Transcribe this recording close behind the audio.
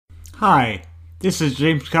Hi, this is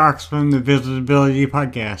James Cox from the Visibility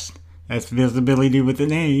Podcast. That's Visibility with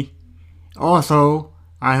an A. Also,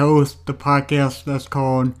 I host the podcast that's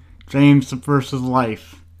called James versus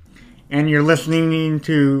Life. And you're listening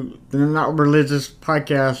to the Not Religious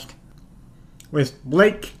Podcast with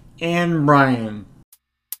Blake and Brian.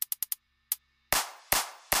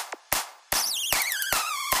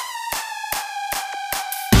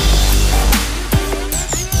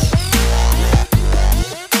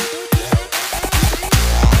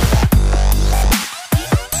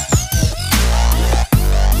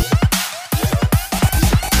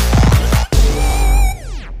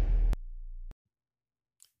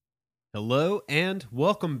 Hello and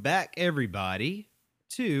welcome back, everybody,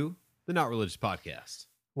 to the Not Religious Podcast.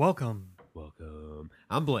 Welcome.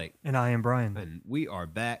 I'm Blake, And I am Brian. and we are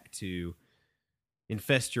back to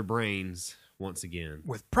infest your brains once again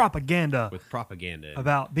With propaganda with propaganda,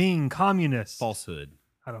 about being communist. falsehood,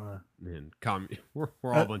 I don't know. and we're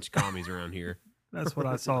all a bunch of commies around here. That's what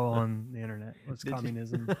I saw on the internet. Was Did you?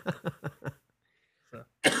 communism. So.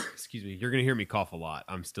 Excuse me. You're gonna hear me cough a lot.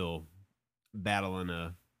 I'm still battling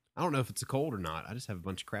I don't know if it's a cold or not. I just have a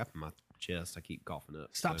bunch of crap in my chest. I keep coughing up.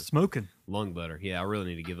 Stop So, smoking. lung butter. Yeah, I really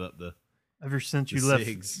need to give up the. Ever since The you left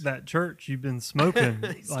cigs. that church, you've been smoking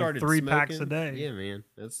like Started 3 packs a smoking. day. Yeah, man.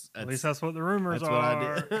 That's At least that's what the rumors That's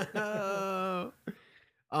are. what I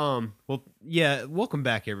did. Well, yeah, welcome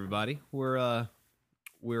back, everybody. We're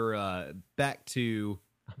back to.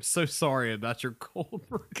 I'm so sorry about your cold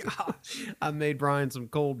brew. Gosh. I made Brian some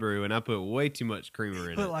cold brew, and I put way too much creamer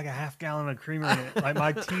in Put it. like a half gallon of creamer in it. Like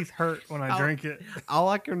my teeth hurt when I Oh. drink it. All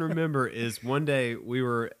I can remember is one day we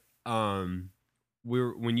were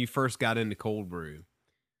when you first got into cold brew,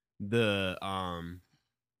 the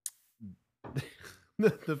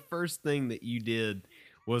the first thing that you did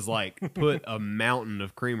was like put a mountain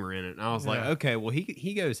of creamer in it, and I was like, Yeah. okay, well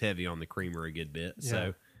he goes heavy on the creamer a good bit,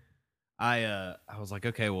 so I was like,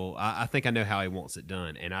 okay, well I think I know how he wants it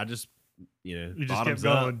done, and I just You just bottoms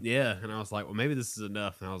kept up, going. yeah, and I was like, well maybe this is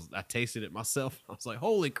enough, and I tasted it myself, I was like,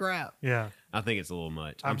 holy crap, Yeah. I think it's a little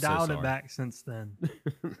much. I've I'm so dialed sorry. it back since then.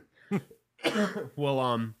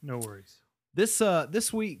 Well, No worries. this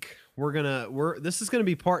week this is gonna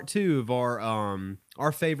be part 2 of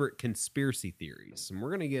our favorite conspiracy theories, and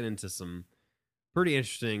we're gonna get into some pretty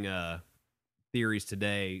interesting theories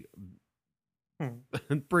today.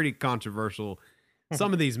 Pretty controversial.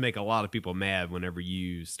 Some of these make a lot of people mad whenever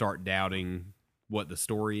you start doubting what the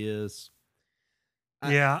story is.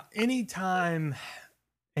 Yeah. Anytime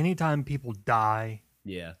people die,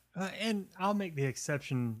 Yeah, and I'll make the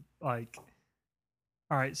exception, like,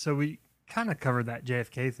 all right, so we kind of covered that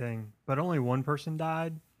JFK thing, but only one person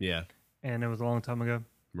died, yeah, and it was a long time ago.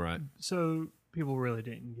 right, So people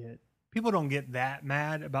don't get that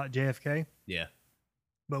mad about JFK, yeah.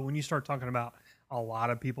 but when you start talking about a lot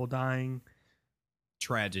of people dying,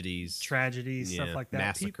 Tragedies, tragedies, Yeah, stuff like that,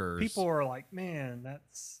 massacres. people are like, man,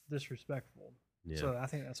 that's disrespectful. yeah. So I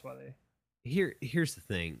think that's why they. Here's the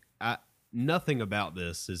thing. Nothing about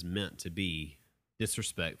this is meant to be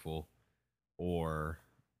disrespectful or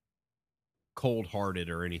cold-hearted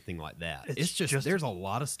or anything like that. It's It's just just- there's a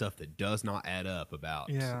lot of stuff that does not add up about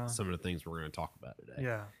Yeah. some of the things we're going to talk about today.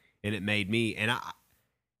 Yeah. And it made me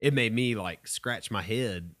like scratch my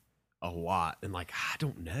head a lot and like I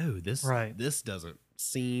don't know, this doesn't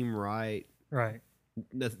seem right. Right.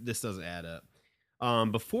 This doesn't add up.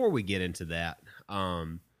 Before we get into that,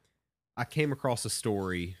 I came across a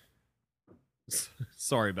story.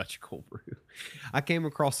 Sorry about your cold brew. I came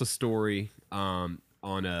across a story on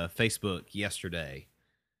Facebook yesterday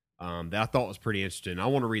that I thought was pretty interesting. I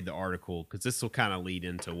want to read the article because this will kind of lead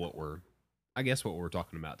into what we're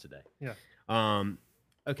talking about today. Yeah.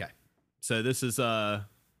 Okay. So this is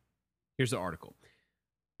here's the article.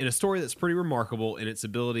 In a story that's pretty remarkable in its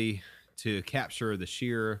ability to capture the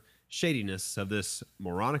sheer shadiness of this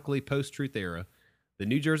moronically post-truth era, the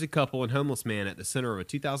New Jersey couple and homeless man at the center of a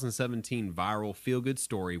 2017 viral feel-good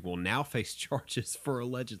story will now face charges for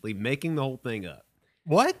allegedly making the whole thing up.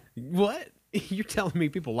 What? What? You're telling me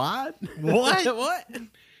people lied? What? What?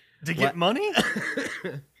 To get money?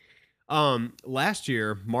 Last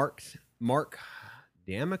year, Mark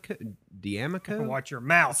D'Amico? Watch your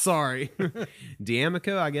mouth. Sorry.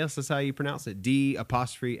 D'Amico, I guess that's how you pronounce it.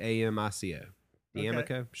 D''Amico.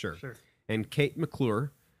 D'Amico? Sure. And Kate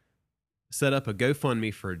McClure set up a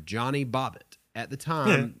GoFundMe for Johnny Bobbitt. At the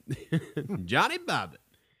time, Johnny Bobbitt.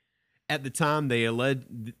 At the time, they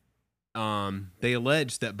alleged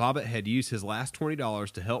that Bobbitt had used his last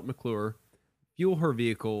 $20 to help McClure fuel her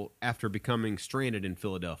vehicle after becoming stranded in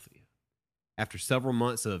Philadelphia. after several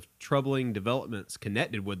months of troubling developments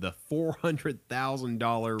connected with the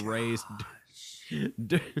 $400,000 raised.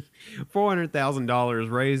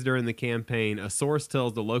 $400,000 raised during the campaign. A source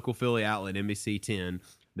tells the local Philly outlet NBC 10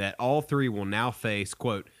 that all three will now face,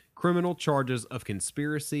 quote, criminal charges of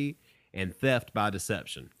conspiracy and theft by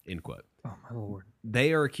deception, end quote. Oh, my Lord.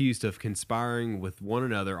 They are accused of conspiring with one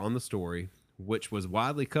another on the story, which was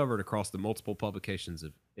widely covered across the multiple publications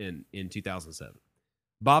in 2007.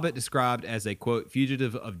 Bobbitt, described as a, quote,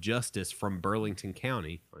 fugitive of justice from Burlington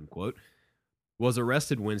County, unquote, was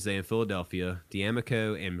arrested Wednesday in Philadelphia.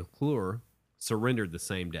 D'Amico and McClure surrendered the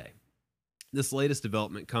same day. This latest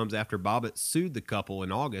development comes after Bobbitt sued the couple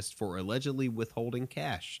in August for allegedly withholding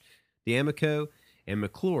cash. D'Amico and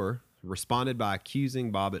McClure responded by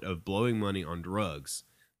accusing Bobbitt of blowing money on drugs.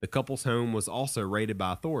 The couple's home was also raided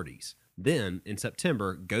by authorities. Then, in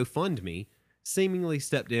September, GoFundMe seemingly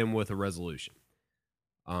stepped in with a resolution.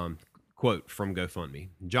 Quote from GoFundMe: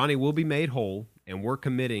 Johnny will be made whole, and we're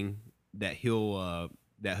committing that he'll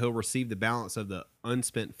receive the balance of the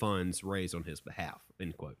unspent funds raised on his behalf,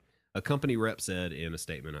 end quote. A company rep said in a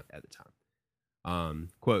statement at the time.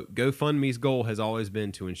 Quote, GoFundMe's goal has always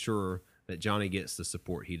been to ensure that Johnny gets the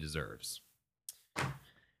support he deserves.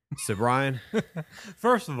 So, Brian,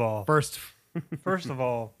 First of all, first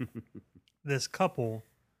this couple,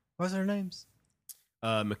 what's their names?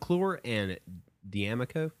 McClure and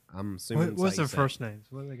D'Amico, I'm assuming. What's their first names?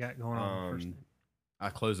 What do they got going on? First name? I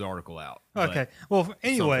closed the article out. Okay. Well,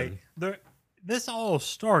 anyway, this all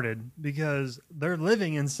started because they're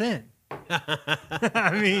living in sin.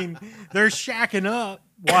 I mean, they're shacking up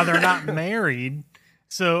while they're not married.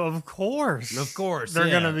 So, of course, they're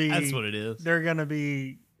yeah, going to be. That's what it is. They're going to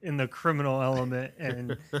be in the criminal element.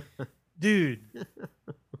 And, dude,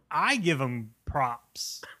 I give them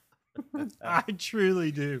props. I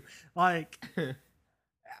truly do. Like,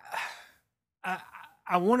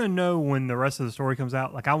 I want to know when the rest of the story comes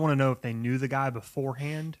out. Like, I want to know if they knew the guy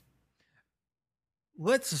beforehand.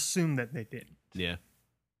 Let's assume that they didn't. Yeah.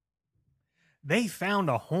 They found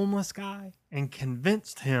a homeless guy and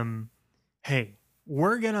convinced him, hey,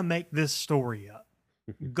 we're going to make this story up.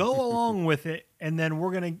 Go along with it, and then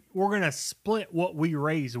we're gonna split what we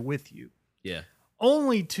raise with you. Yeah.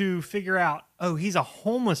 Only to figure out, oh, he's a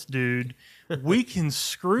homeless dude. We can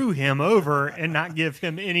screw him over and not give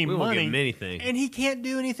him any We won't money. give him anything. And he can't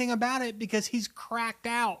do anything about it because he's cracked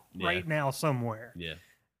out Yeah. right now somewhere. Yeah.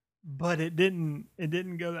 But it didn't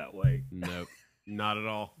go that way. Nope. Not at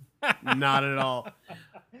all. Not at all.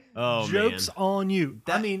 Oh, Joke's man. on you.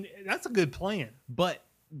 I mean, that's a good plan. But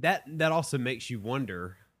that also makes you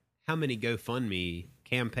wonder, how many GoFundMe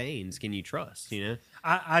campaigns can you trust, you know?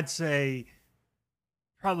 I'd say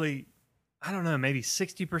probably, I don't know, maybe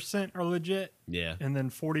 60% are legit. Yeah. And then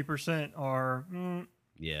 40% are,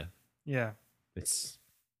 Yeah. yeah. It's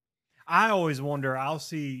I always wonder, I'll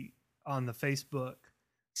see on the Facebook,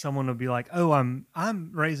 someone will be like, oh, I'm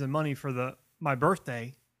raising money for my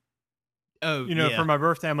birthday. Oh, You know, yeah. for my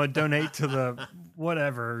birthday, I'm going to donate to the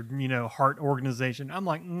whatever, heart organization. I'm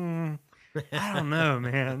like, I don't know,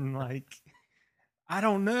 man. Like, I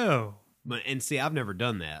don't know. But and see, I've never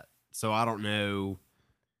done that, so I don't know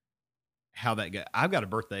how that goes. I've got a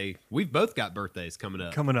birthday. We've both got birthdays coming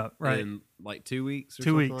up. Right? In like 2 weeks or 2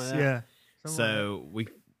 something weeks, like that. yeah. So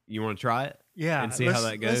you want to try it? Yeah. And see how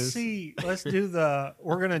that goes? Let's see. Let's do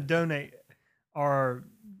we're going to donate our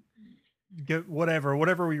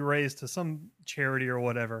whatever we raise to some charity or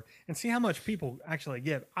whatever, and see how much people actually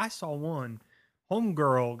give. I saw one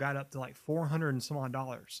homegirl got up to like $400 and some odd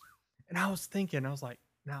dollars, and I was like,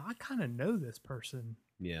 now I kind of know this person.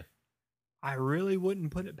 Yeah. I really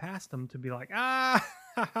wouldn't put it past them to be like,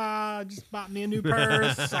 just bought me a new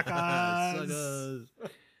purse, suckers.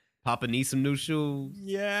 Papa needs some new shoes.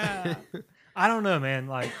 Yeah. I don't know, man.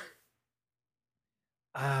 Like,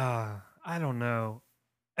 I don't know.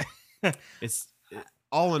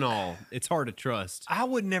 All in all, it's hard to trust. I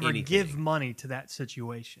would never anything. give money to that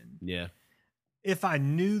situation. Yeah. If I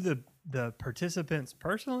knew the participants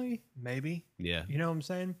personally, maybe. Yeah. You know what I'm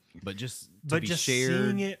saying? But just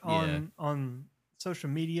seeing it on social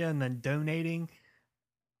media and then donating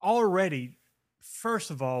already, first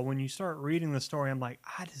of all, when you start reading the story, I'm like,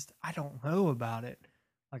 I don't know about it.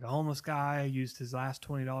 Like, a homeless guy used his last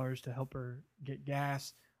 $20 to help her get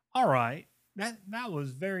gas. All right. That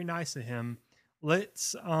was very nice of him.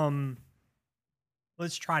 Let's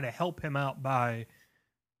try to help him out by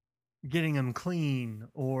getting him clean,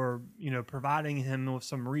 or providing him with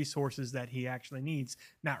some resources that he actually needs,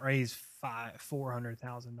 not raise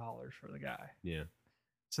 $400,000 for the guy. Yeah.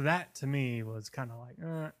 So that to me was kind of like,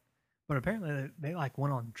 but apparently they like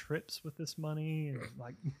went on trips with this money, and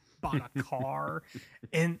like bought a car,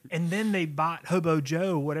 and then they bought Hobo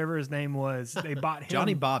Joe, whatever his name was. They bought him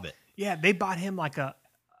Johnny Bobbitt. Yeah, they bought him like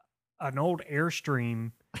an old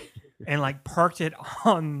Airstream and like parked it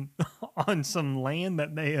on some land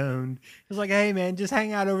that they owned. It's like, hey man, just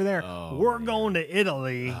hang out over there. Oh, We're man. going to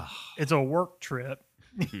Italy. It's a work trip.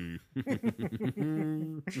 And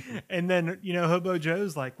then, Hobo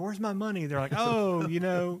Joe's like, where's my money? They're like, oh,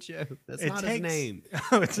 Joe, that's it not takes- his name.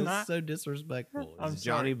 Oh, it's That's not so disrespectful. I'm It's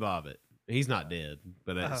Johnny Bobbitt. He's not dead,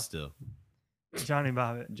 but that's still Johnny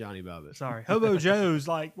Bobbitt. Johnny Bobbitt. Sorry. Hobo Joe's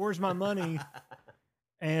like, where's my money?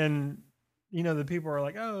 And, the people are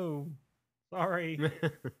like, oh, sorry.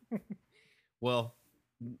 Well,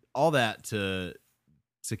 all that to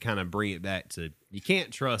kind of bring it back to, you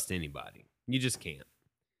can't trust anybody. You just can't.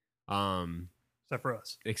 Except for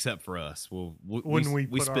us. Except for us. Well, When we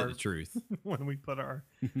put spit our- the truth. When we put our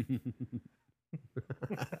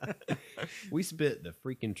We spit the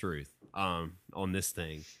freaking truth on this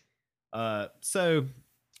thing. So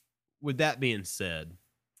with that being said,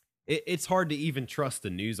 it's hard to even trust the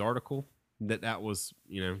news article that was,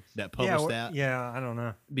 that published that. Yeah, I don't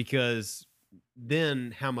know. Because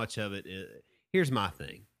then how much of it is, here's my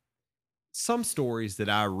thing. Some stories that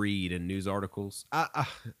I read in news articles,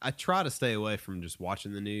 I try to stay away from just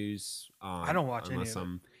watching the news. I don't watch any of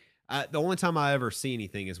it. The only time I ever see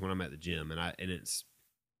anything is when I'm at the gym, and it's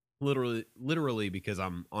literally because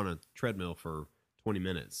I'm on a treadmill for 20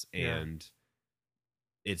 minutes and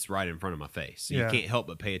it's right in front of my face. So you can't help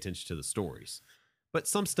but pay attention to the stories. But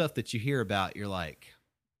some stuff that you hear about, you're like,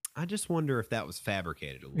 I just wonder if that was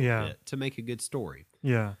fabricated a little bit to make a good story.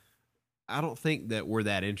 Yeah. I don't think that we're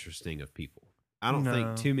that interesting of people. I don't No.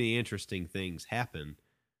 think too many interesting things happen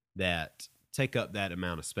that take up that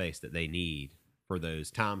amount of space that they need for those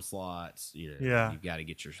time slots. You've got to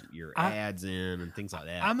get your ads in and things like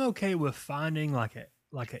that. I'm okay with finding like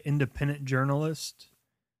an independent journalist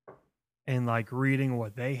and like reading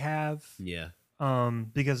what they have. Yeah.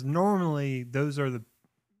 Because normally those are the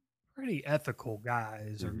pretty ethical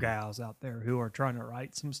guys or gals out there who are trying to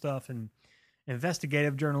write some stuff, and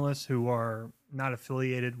investigative journalists who are not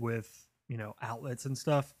affiliated with, outlets and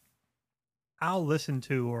stuff. I'll listen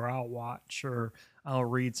to, or I'll watch, or I'll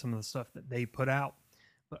read some of the stuff that they put out.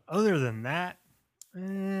 But other than that,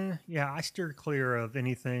 I steer clear of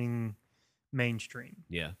anything mainstream.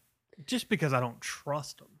 Yeah. Just because I don't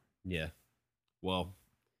trust them. Yeah. Well,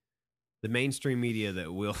 the mainstream media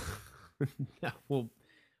that will,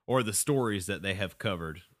 or the stories that they have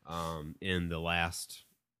covered in the last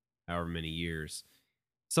however many years,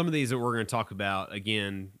 some of these that we're going to talk about,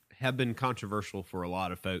 again, have been controversial for a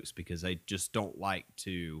lot of folks because they just don't like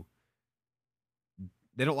to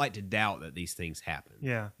doubt that these things happen.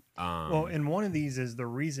 Yeah. Well, and one of these is the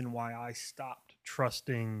reason why I stopped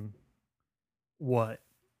trusting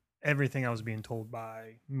everything I was being told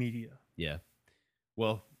by media. Yeah.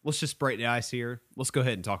 Well, let's just break the ice here. Let's go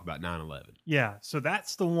ahead and talk about 9/11. Yeah. So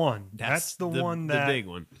that's the one. That's the one that the big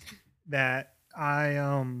one that I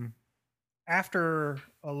after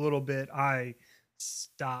a little bit I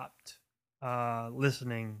stopped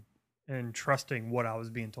listening and trusting what I was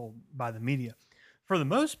being told by the media. For the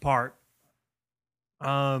most part,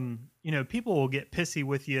 people will get pissy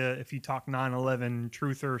with you if you talk 9/11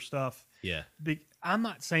 truther stuff. Yeah. I'm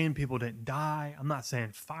not saying people didn't die. I'm not saying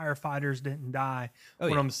firefighters didn't die.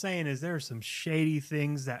 What I'm saying is there are some shady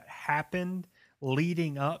things that happened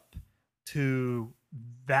leading up to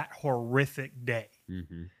that horrific day.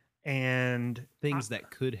 Mm-hmm. And things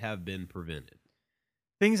that could have been prevented.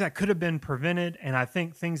 Things that could have been prevented, and I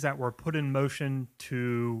think things that were put in motion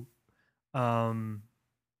to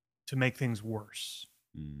make things worse.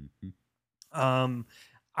 Mm-hmm.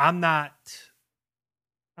 I'm not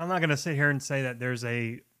going to sit here and say that there's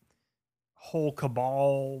a whole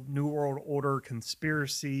cabal, New World Order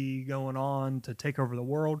conspiracy going on to take over the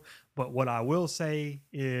world. But what I will say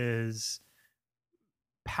is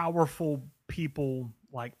powerful people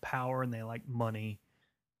like power and they like money,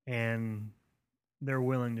 and they're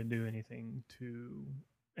willing to do anything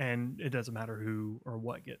and it doesn't matter who or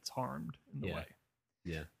what gets harmed in the way.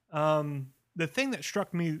 Yeah. The thing that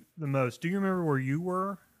struck me the most, do you remember where you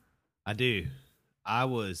were? I do. I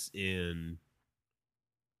was in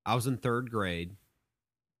third grade.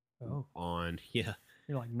 Oh. You're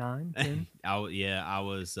like 9, 10? I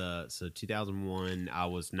was, so 2001, I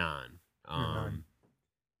was 9. 9.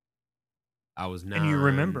 I was 9. And you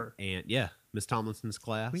remember? And yeah, Miss Tomlinson's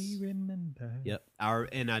class. We remember. Yep.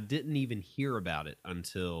 And I didn't even hear about it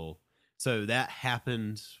until, so that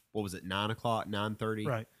happened, what was it, 9 o'clock, 9:30?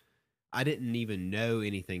 Right. I didn't even know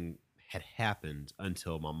anything had happened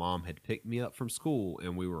until my mom had picked me up from school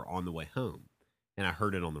and we were on the way home. and I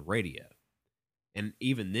heard it on the radio. And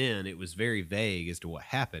even then, it was very vague as to what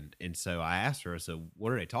happened. And so I asked her, I said,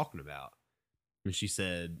 what are they talking about? And she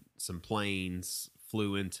said some planes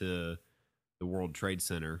flew into the World Trade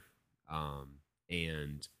Center,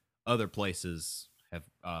 and other places have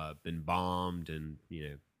been bombed, and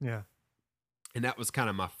Yeah. And that was kind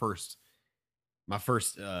of my first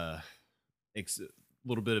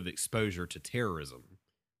little bit of exposure to terrorism.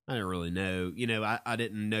 I didn't really know, I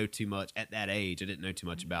didn't know too much at that age. I didn't know too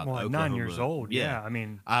much about Well, Oklahoma. 9 years old. Yeah. I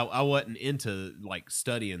mean, I wasn't into like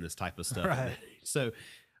studying this type of stuff. Right. So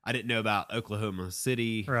I didn't know about Oklahoma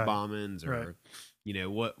City Right. bombings or, Right.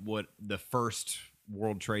 what the first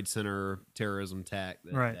World Trade Center terrorism attack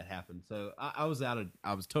that happened. So I was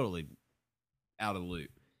totally out of the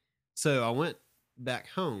loop. So I went back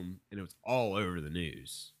home and it was all over the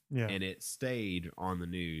news. Yeah. And it stayed on the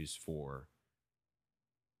news for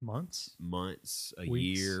months, a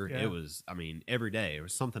weeks, year. yeah. It was, every day there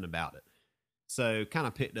was something about it. So kind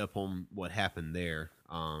of picked up on what happened there.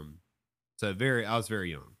 I was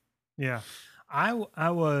very young. Yeah. I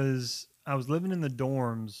was living in the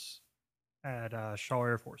dorms at Shaw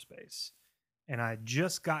Air Force Base, and I had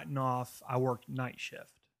just gotten off. I worked night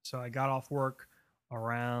shift, so I got off work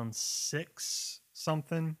around 6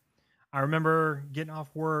 something. I remember getting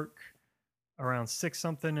off work around 6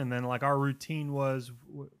 something, and then like our routine was,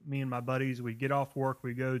 me and my buddies, we'd get off work,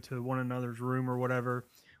 we'd go to one another's room or whatever,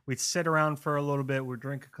 we'd sit around for a little bit, we'd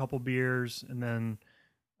drink a couple beers, and then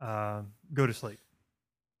go to sleep.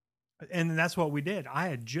 And that's what we did. I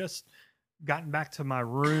had just gotten back to my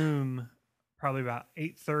room probably about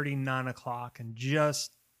 8:30, 9 o'clock, and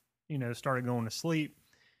just started going to sleep.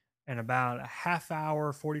 And about a half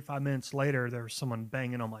hour, 45 minutes later, there was someone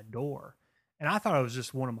banging on my door. And I thought it was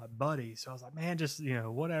just one of my buddies. So I was like, man, just,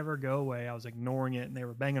 whatever, go away. I was ignoring it, and they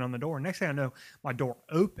were banging on the door. Next thing I know, my door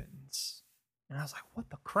opens. And I was like,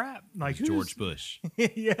 what the crap? Like, George Bush.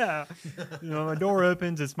 Yeah. My door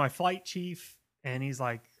opens. It's my flight chief. And he's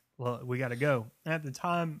like, well, we got to go. And at the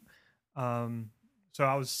time, so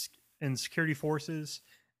I was in security forces.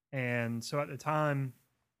 And so at the time,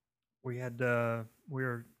 we had to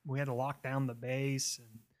lock down the base, and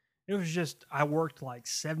it was just, I worked like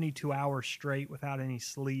 72 hours straight without any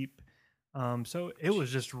sleep. So it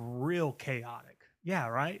was just real chaotic. Yeah,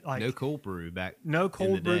 right. Like no cold brew back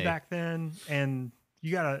then, and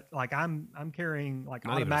you gotta like I'm carrying like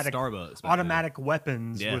not automatic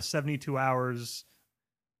weapons with 72 hours.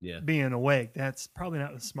 Yeah, being awake. That's probably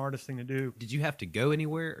not the smartest thing to do. Did you have to go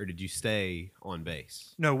anywhere, or did you stay on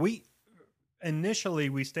base? No, initially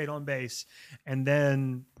we stayed on base, and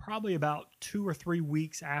then probably about 2 or 3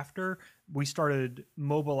 weeks after, we started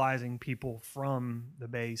mobilizing people from the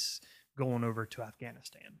base going over to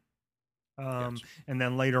Afghanistan. Gotcha. And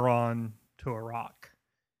then later on to Iraq,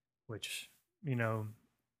 which, is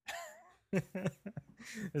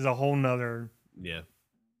a whole nother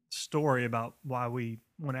story about why we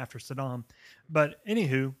went after Saddam. But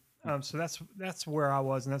anywho, so that's where I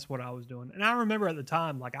was, and that's what I was doing. And I remember at the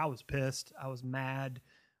time, like, I was pissed. I was mad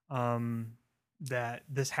that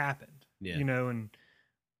this happened, and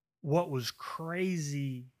what was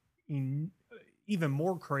crazy, even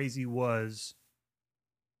more crazy, was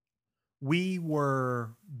we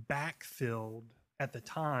were backfilled at the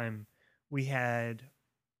time. We had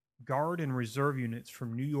guard and reserve units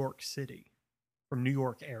from New York City, from New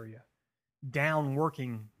York area, down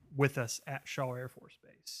working with us at Shaw Air Force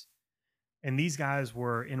Base. And these guys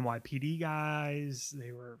were NYPD guys.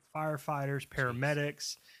 They were firefighters,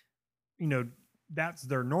 paramedics. That's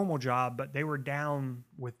their normal job, but they were down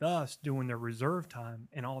with us doing their reserve time,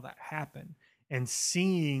 and all that happened. And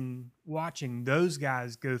watching those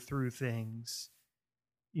guys go through things,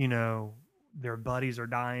 their buddies are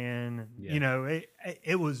dying. And,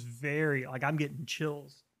 it was very, like, I'm getting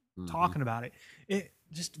chills talking about it. It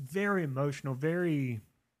just very emotional, very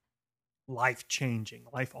life-changing,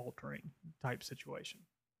 life-altering type situation.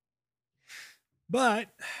 But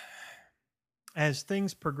as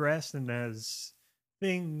things progressed, and as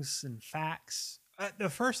things and facts, the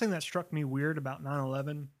first thing that struck me weird about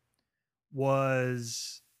 9/11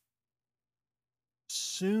 was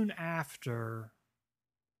soon after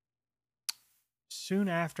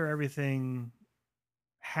everything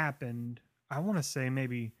happened, I want to say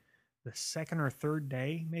maybe the second or third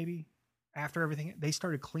day, maybe after everything, they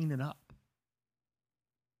started cleaning up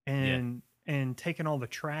and taking all the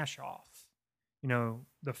trash off.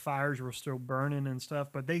 The fires were still burning and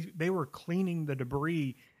stuff, but they were cleaning the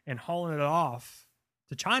debris and hauling it off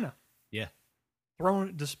to China. Yeah.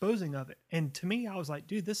 Disposing of it. And to me, I was like,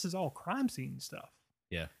 dude, this is all crime scene stuff.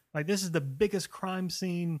 Yeah. Like, this is the biggest crime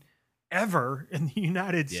scene ever in the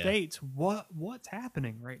United States. What's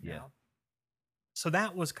happening right now? So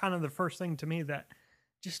that was kind of the first thing to me that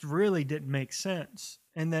just really didn't make sense.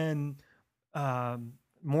 And then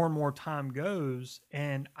more and more time goes,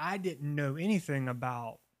 and I didn't know anything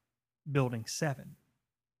about Building 7.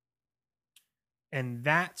 And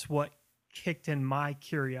that's what kicked in my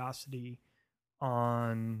curiosity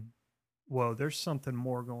on, whoa, there's something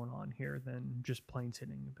more going on here than just planes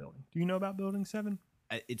hitting the building. Do you know about Building 7?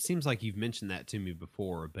 It seems like you've mentioned that to me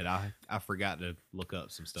before, but I forgot to look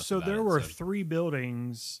up some stuff. So there were 3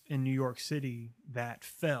 buildings in New York City that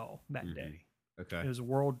fell that day. Okay. It was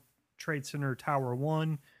World Trade Center Tower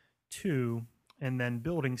 1, 2, and then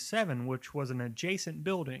Building 7, which was an adjacent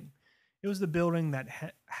building. It was the building that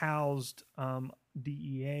housed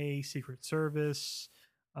DEA, Secret Service,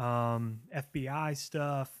 FBI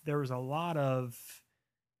stuff. There was a lot of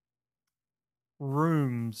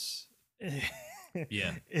rooms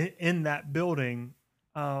in that building.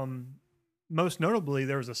 Most notably,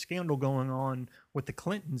 there was a scandal going on with the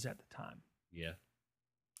Clintons at the time. Yeah.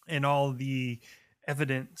 And all the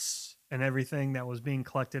evidence and everything that was being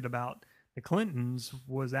collected about the Clintons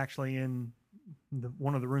was actually in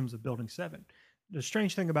one of the rooms of Building 7. The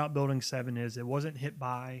strange thing about Building 7 is it wasn't hit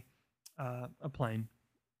by a plane.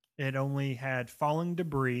 It only had falling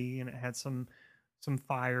debris, and it had some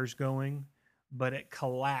fires going, but it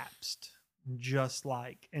collapsed just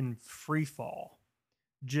like in free fall,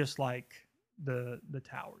 just like the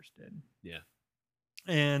towers did. Yeah.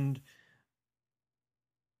 And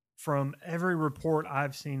from every report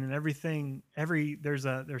I've seen and everything, there's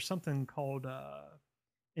something called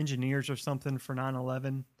engineers or something for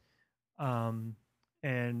 9/11.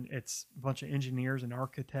 And it's a bunch of engineers and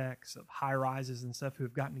architects of high rises and stuff who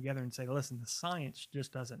have gotten together and say, listen, the science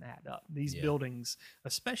just doesn't add up. These buildings,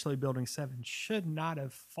 especially Building 7, should not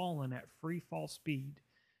have fallen at free fall speed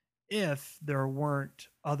if there weren't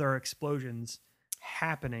other explosions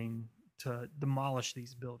happening to demolish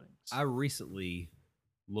these buildings. I recently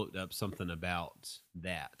looked up something about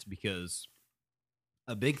that, because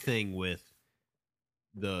a big thing with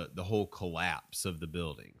the whole collapse of the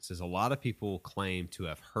buildings is a lot of people claim to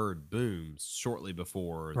have heard booms shortly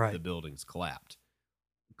before the buildings collapsed,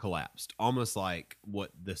 almost like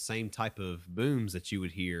what the same type of booms that you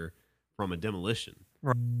would hear from a demolition.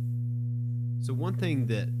 Right. So one thing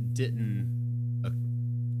that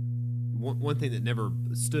one thing that never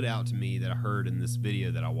stood out to me that I heard in this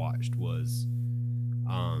video that I watched was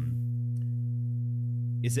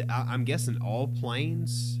is it, I'm guessing all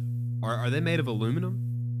planes are they made of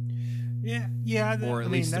aluminum? Yeah. Or at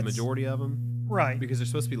least the majority of them, right? Because they're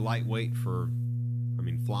supposed to be lightweight for,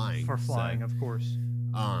 flying. For flying, of course.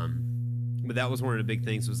 But that was one of the big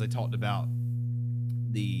things, was they talked about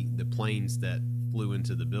the planes that flew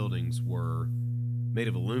into the buildings were made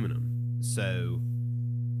of aluminum. So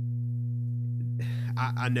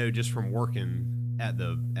I know just from working at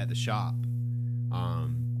the shop,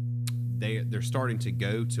 they're starting to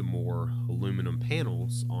go to more aluminum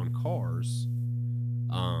panels on cars,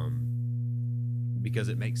 because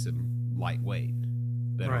it makes them lightweight,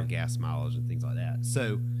 better on gas mileage and things like that.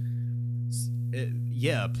 So,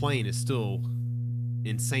 a plane is still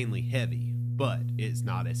insanely heavy, but it's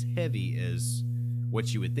not as heavy as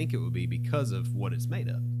what you would think it would be because of what it's made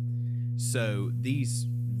of. So these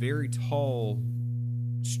very tall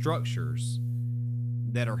structures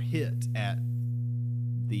that are hit at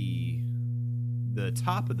the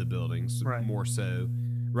top of the buildings, more so,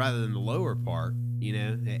 rather than the lower part,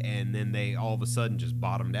 and then they all of a sudden just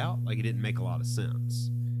bottomed out. Like, it didn't make a lot of sense.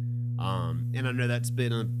 And I know that's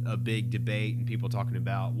been a big debate, and people talking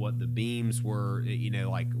about what the beams were,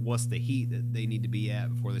 like what's the heat that they need to be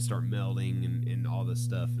at before they start melting and all this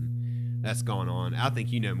stuff. And that's gone on. I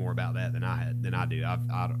think you know more about that than I do.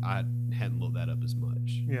 I hadn't looked that up as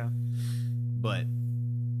much. Yeah. But,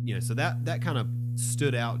 so that kind of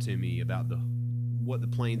stood out to me about what the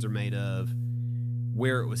planes are made of,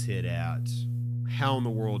 where it was hit at, how in the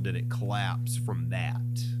world did it collapse from that?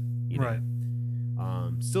 Right.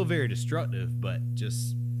 Still very destructive, but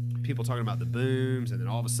just people talking about the booms, and then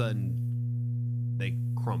all of a sudden they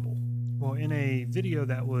crumble. Well, in a video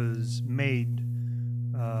that was made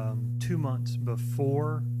 2 months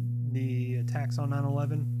before the attacks on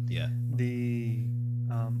 9/11, the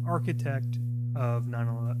architect of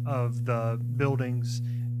the buildings,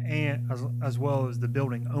 and as well as the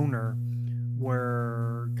building owner,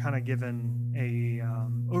 were kind of given a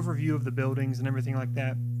overview of the buildings and everything like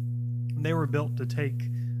that. They were built to take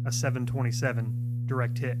a 727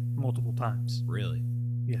 direct hit multiple times. Really?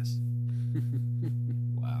 Yes.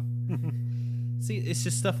 Wow. See, it's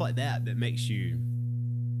just stuff like that makes you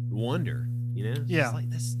wonder, You know? It's Yeah. just like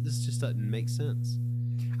this just doesn't make sense.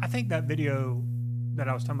 I think that video that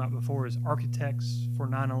I was talking about before is Architects for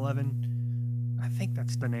 9/11. I think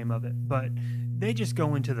that's the name of it. But they just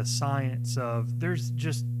go into the science of there's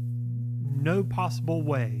just no possible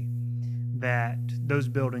way that those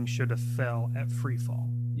buildings should have fell at free fall.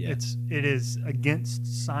 Yeah. It is against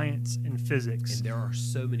science and physics. And there are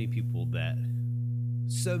so many people that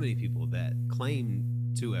claim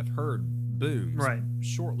to have heard booms Right.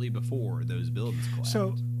 shortly before those buildings collapsed.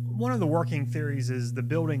 So one of the working theories is the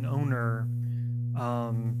building owner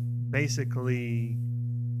basically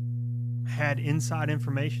had inside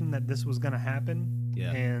information that this was going to happen,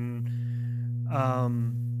 Yeah. and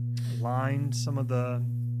lined some of the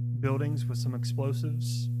buildings with some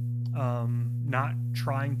explosives, not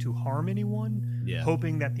trying to harm anyone, Yeah.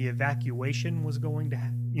 hoping that the evacuation was going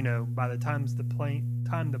to, by the time the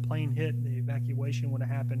plane hit, the evacuation would have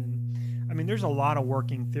happened. And I mean, there's a lot of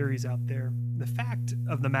working theories out there. The fact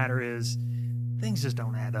of the matter is, things just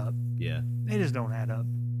don't add up. Yeah. They just don't add up.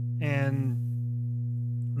 And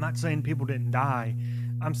I'm not saying people didn't die.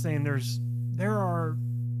 I'm saying there are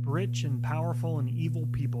rich and powerful and evil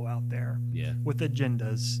people out there Yeah. with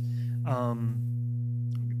agendas.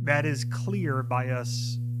 That is clear by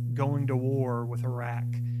us going to war with Iraq,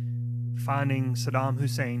 finding Saddam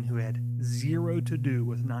Hussein, who had zero to do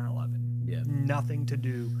with 9/11. Yeah. Nothing to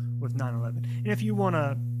do with 9/11. And if you want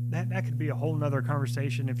to, that could be a whole nother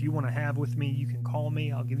conversation. If you want to have with me, you can call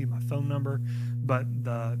me. I'll give you my phone number. But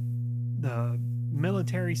the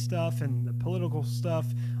military stuff and the political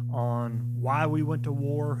stuff on why we went to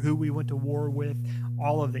war, who we went to war with,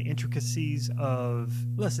 all of the intricacies of,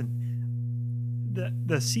 listen,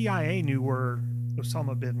 the CIA knew where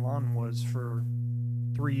Osama bin Laden was for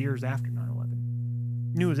 3 years after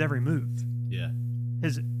 9/11. Knew his every move. Yeah.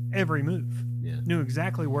 His every move. Yeah. Knew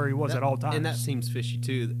exactly where he was at all times. And that seems fishy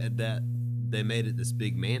too, that they made it this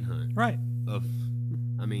big manhunt right. of,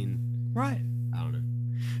 I mean, Right. I don't know.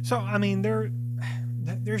 So, I mean,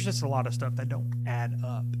 there's just a lot of stuff that don't add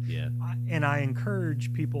up. Yeah. And I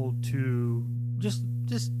encourage people to just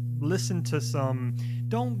listen to some.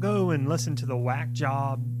 Don't go and listen to the whack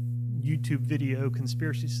job YouTube video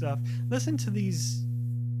conspiracy stuff. Listen to these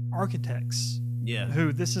architects Yeah.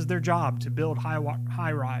 who this is their job to build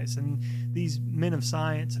high rise, and these men of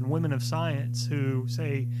science and women of science who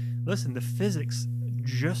say, listen, the physics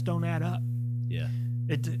just don't add up. Yeah.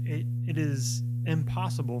 It is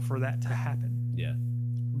impossible for that to happen. Yeah.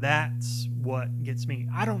 That's what gets me.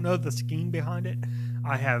 I don't know the scheme behind it.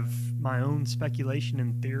 I have my own speculation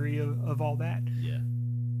and theory of all that. Yeah.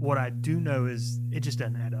 What I do know is it just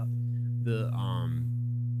doesn't add up.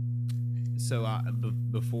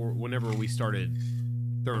 Before, whenever we started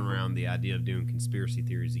throwing around the idea of doing conspiracy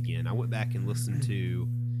theories again, I went back and listened to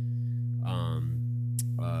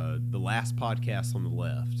the last podcast on the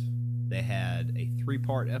left. They had a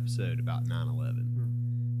 3-part episode about 9/11.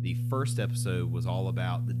 The first episode was all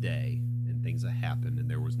about the day and things that happened, and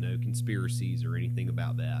there was no conspiracies or anything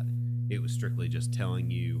about that. It was strictly just telling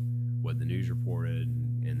you what the news reported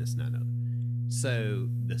and this and that and other. So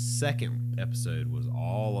the second episode was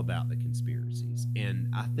all about the conspiracies. And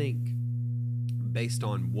I think based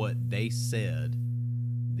on what they said,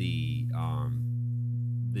 the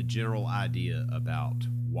general idea about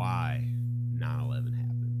why 9/11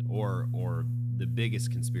 happened, or the biggest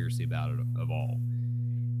conspiracy about it of all,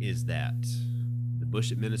 is that the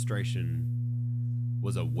Bush administration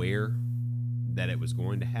was aware that it was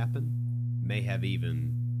going to happen, may have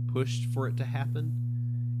even pushed for it to happen,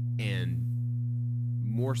 and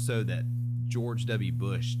more so that George W.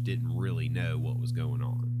 Bush didn't really know what was going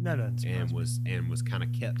on. That doesn't surprise me. and was kind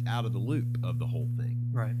of kept out of the loop of the whole thing.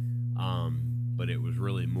 Right. But it was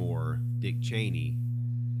really more Dick Cheney,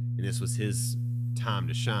 and this was his time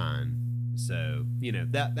to shine. So,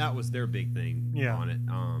 that was their big thing on it.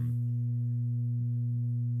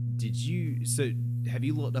 Have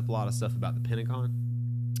you looked up a lot of stuff about the Pentagon?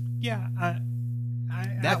 Yeah,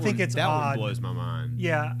 I think it's that odd. one blows my mind.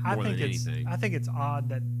 Yeah, I more think than it's anything. I think it's odd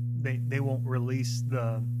that they won't release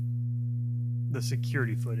the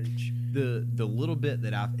security footage. The little bit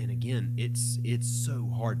that and again, it's so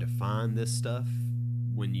hard to find this stuff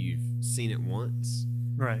when you've seen it once,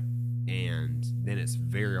 Right. and then it's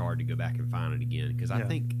very hard to go back and find it again, because I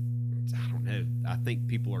think, I don't know, I think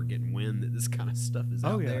people are getting wind that this kind of stuff is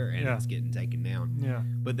out there, and it's getting taken down. Yeah.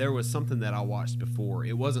 But there was something that I watched before.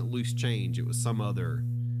 It wasn't Loose Change. It was some other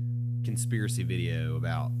conspiracy video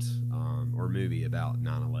about, or movie about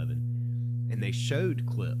 9/11. And they showed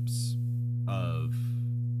clips of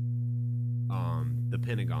the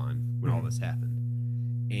Pentagon when all this happened.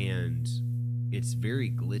 And it's very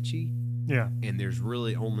glitchy. Yeah. And there's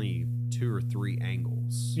really only 2 or 3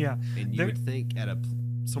 angles. Yeah, and you would think at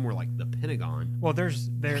somewhere like the Pentagon. Well, there is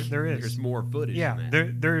there's more footage. Yeah,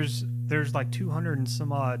 than that. there's like 200 and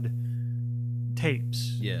some odd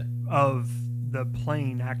tapes. Yeah. Of the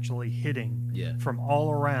plane actually hitting. Yeah. From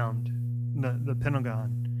all around the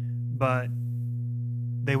Pentagon, but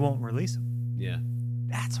they won't release them. Yeah.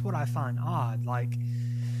 That's what I find odd. Like,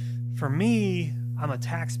 for me, I'm a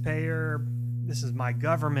taxpayer. This is my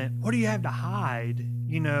government. What do you have to hide?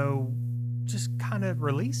 Just kind of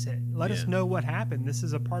release it. Let us know what happened. This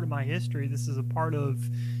is a part of my history. This is a part of,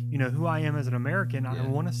 who I am as an American. I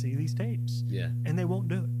want to see these tapes. Yeah. And they won't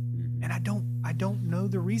do it. Mm-hmm. And I don't know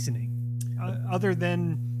the reasoning, other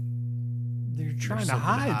than they're trying to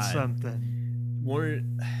hide something.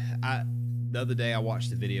 The other day I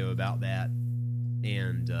watched a video about that,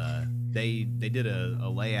 and they did a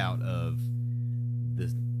layout of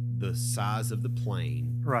the size of the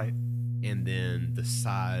plane, right, and then the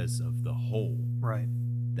size of the hole, right,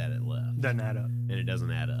 that it left. Doesn't add up, and it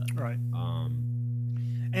doesn't add up, right.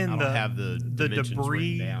 And I don't have the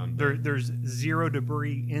debris down, there's zero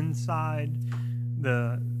debris inside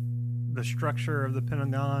the structure of the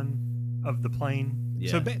Pentagon of the plane.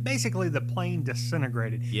 Yeah. So basically the plane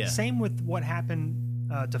disintegrated. Yeah. Same with what happened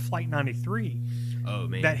to Flight 93. Oh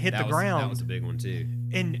man, that hit the ground. That was a big one too.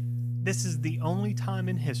 And this is the only time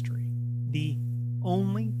in history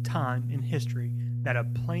that a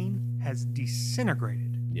plane has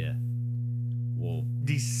disintegrated. Yeah. Well,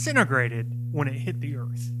 disintegrated when it hit the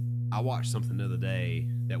earth. I watched something the other day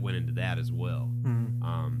that went into that as well.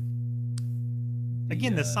 Mm-hmm.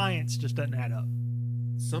 Again, the science just doesn't add up.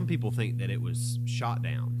 Some people think that it was shot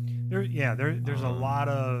down. There's a lot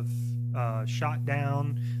of shot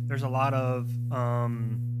down. There's a lot of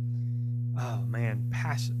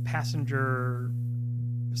passenger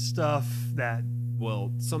stuff that.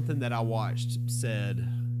 Well, something that I watched said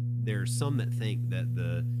there's some that think that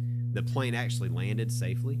the plane actually landed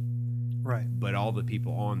safely, right? But all the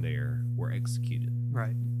people on there were executed,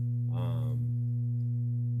 right?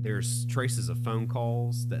 There's traces of phone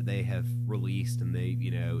calls that they have released, and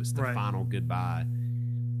it's the final goodbye.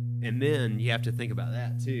 And then you have to think about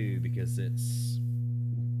that too, because it's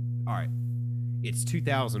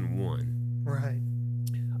 2001, right?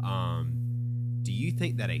 Do you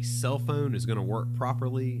think that a cell phone is going to work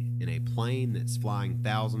properly in a plane that's flying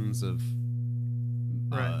thousands of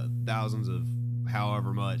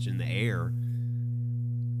however much in the air,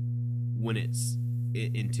 when it's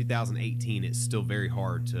in 2018, it's still very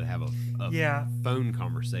hard to have a phone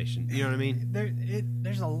conversation. You know what I mean?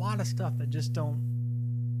 There's a lot of stuff that just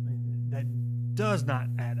that does not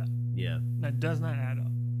add up. Yeah. That does not add up.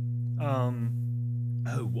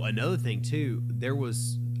 Another thing too, there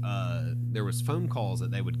was phone calls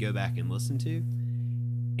that they would go back and listen to,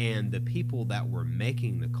 and the people that were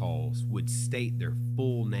making the calls would state their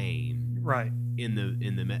full name. Right.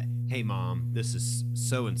 Hey mom, this is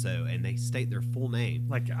so and so, and they state their full name.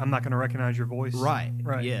 Like, I'm not going to recognize your voice. Right.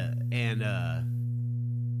 Yeah. And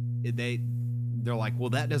they're like,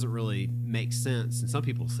 well, that doesn't really make sense. And some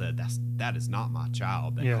people said that is not my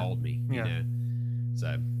child that called me. You know,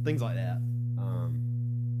 so things like that.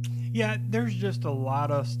 Yeah, there's just a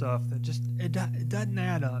lot of stuff that just it doesn't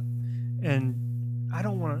add up, and I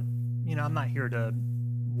don't want to. I'm not here to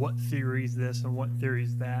what theories this and what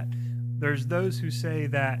theories that. There's those who say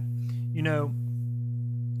that,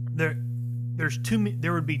 there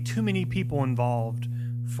would be too many people involved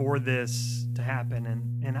for this to happen,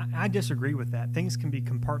 and I disagree with that. Things can be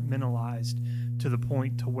compartmentalized to the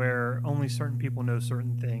point to where only certain people know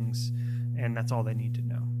certain things, and that's all they need to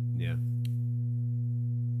know. Yeah.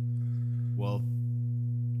 Well,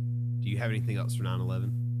 do you have anything else for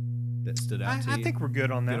 9/11 that stood out to you? I think we're good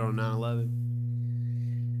on that. Good on 9/11.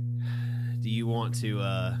 Do you want to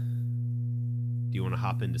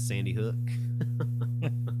hop into Sandy Hook?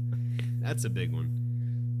 That's a big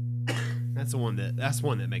one. That's one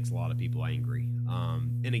that makes a lot of people angry.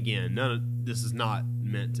 And again, this is not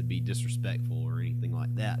meant to be disrespectful or anything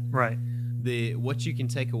like that. Right. What you can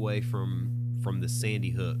take away from the Sandy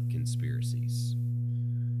Hook conspiracies.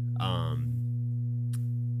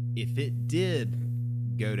 If it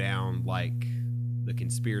did go down like the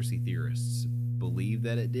conspiracy theorists believe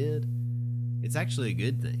that it did, it's actually a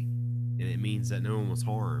good thing. And it means that no one was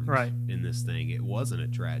harmed in this thing. It wasn't a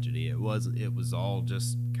tragedy. It was all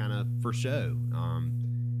just kind of for show.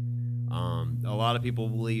 A lot of people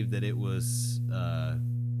believe that it was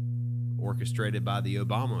orchestrated by the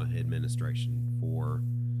Obama administration for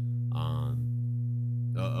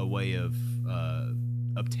a way of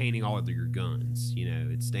obtaining all of your guns.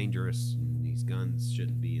 It's dangerous, and these guns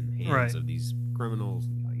shouldn't be in the hands of these criminals,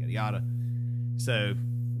 yada yada yada. So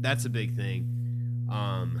that's a big thing.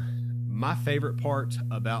 My favorite part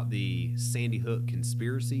about the Sandy Hook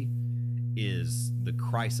conspiracy is the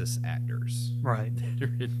crisis actors Right. that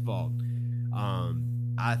are involved.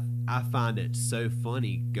 I find it so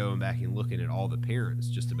funny going back and looking at all the parents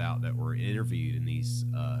just about that were interviewed in these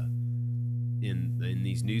in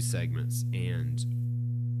these news segments, and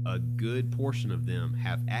a good portion of them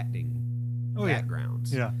have acting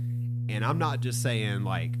backgrounds. Yeah. And I'm not just saying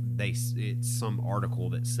like it's some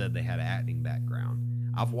article that said they had an acting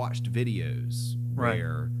background. I've watched videos Right.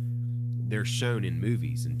 where they're shown in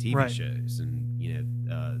movies and TV Right. shows, and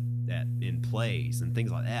that in plays and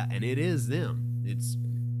things like that, and it is them.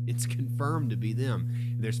 It's confirmed to be them.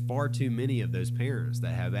 And there's far too many of those parents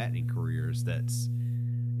that have acting careers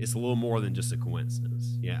it's a little more than just a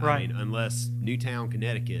coincidence. Yeah, Right. I mean, unless Newtown,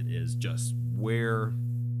 Connecticut is just where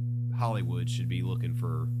Hollywood should be looking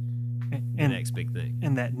for the And next big thing.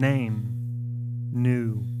 and that name,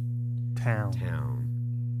 New Town.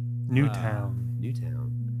 Newtown.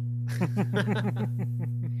 Newtown.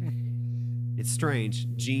 It's strange.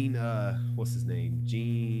 Gene, what's his name?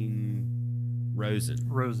 Gene Rosen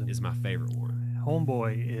Rosen. is my favorite one.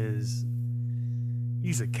 Homeboy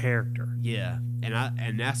he's a character. Yeah,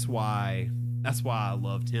 and that's why I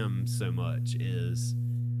loved him so much. Is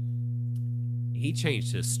he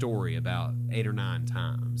changed his story about 8 or 9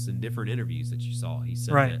 times in different interviews that you saw. He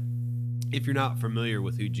said Right. that if you're not familiar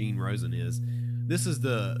with who Gene Rosen is, this is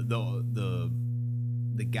the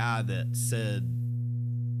guy that said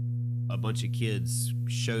a bunch of kids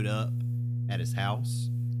showed up at his house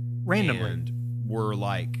Randomly. and were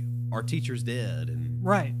like, "Our teacher's dead," and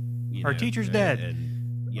Right. Our teacher's dead. And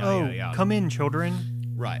Oh, yeah. come in, children.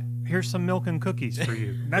 Right, Here's some milk and cookies for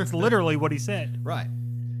you. That's literally what he said. right,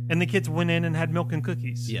 And the kids went in and had milk and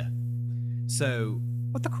cookies. yeah. So,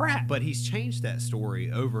 What the crap? but he's changed that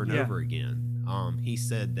story over and Yeah. over again. He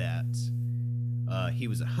said that he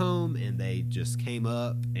was at home and they just came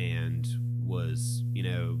up and was, they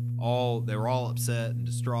were all upset and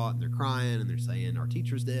distraught, and they're crying and they're saying our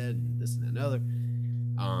teacher's dead and this and another.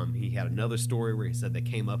 He had another story where he said they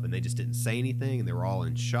came up and they just didn't say anything and they were all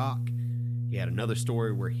in shock. He had another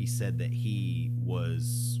story where he said that he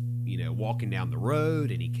was, walking down the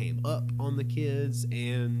road and he came up on the kids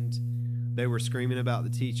and they were screaming about the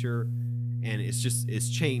teacher. And it's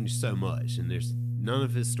changed so much, and none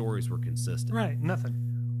of his stories were consistent. Right. Nothing.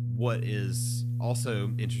 What is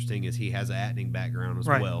also interesting is he has an acting background as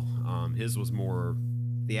Right. well. His was more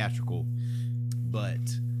theatrical,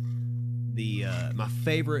 but my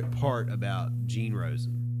favorite part about Gene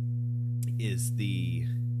Rosen is the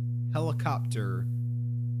helicopter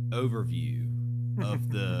overview of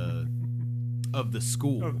the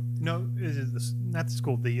school, Oh, no, not the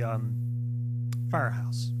school, the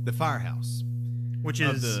firehouse, the firehouse. which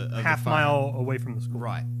Of is the half fire. mile away from the school.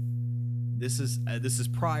 Right. This is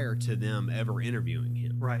prior to them ever interviewing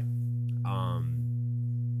him. Right.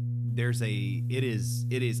 It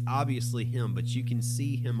is obviously him, but you can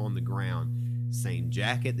see him on the ground, same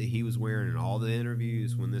jacket that he was wearing in all the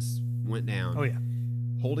interviews when this went down. Oh, yeah.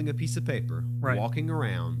 Holding a piece of paper, Right. walking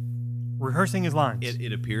around. Rehearsing his lines.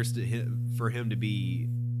 It appears for him to be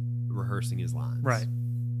rehearsing his lines. Right.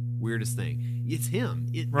 Weirdest thing. It's him.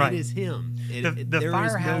 Right. It is him. The There is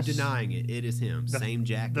firehouse- no denying it. It is him. Same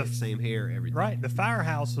jacket, same hair, everything. Right. The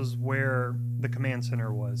firehouse was where the command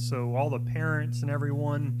center was. So all the parents and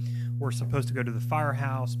everyone were supposed to go to the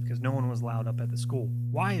firehouse because no one was allowed up at the school.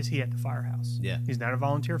 Why is he at the firehouse? Yeah. He's not a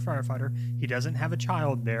volunteer firefighter. He doesn't have a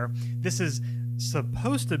child there. This is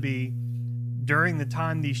supposed to be during the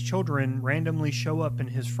time these children randomly show up in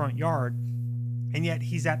his front yard, and yet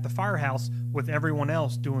he's at the firehouse with everyone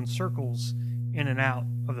else doing circles in and out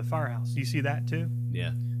of the firehouse. You see that too?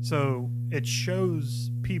 Yeah. So it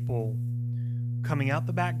shows people coming out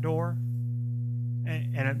the back door.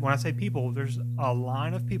 And when I say people, there's a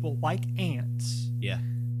line of people like ants Yeah.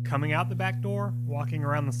 coming out the back door, walking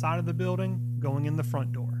around the side of the building, going in the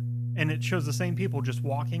front door. And it shows the same people just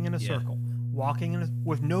walking in a Yeah. circle,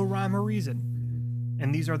 with no rhyme or reason.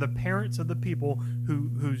 And these are the parents of the people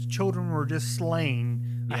whose children were just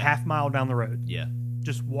slain a Yeah. half mile down the road, Yeah.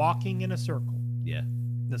 just walking in a circle. Yeah.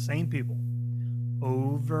 The same people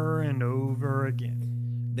over and over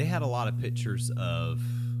again. They had a lot of pictures of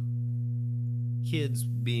kids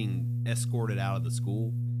being escorted out of the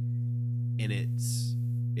school, and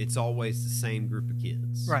it's always the same group of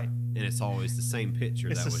kids. Right. And it's always the same picture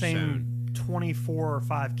It's that the was same shown. 24 or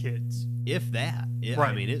 5 kids. If that. I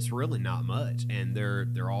Right. mean, it's really not much. And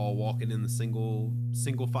they're all walking in the single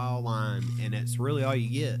file line, and that's really all you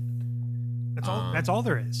get. That's all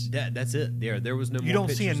there is. That's it. There was no You more don't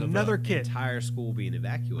see pictures of another the kid. entire school being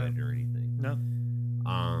evacuated or anything. No.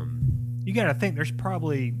 You got to think there's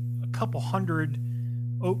probably a couple hundred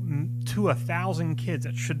to 1,000 kids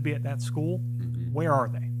that should be at that school. Mm-hmm. Where are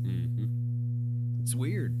they? Mm-hmm. It's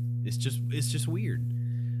weird. It's just weird.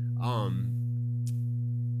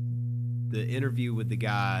 The interview with the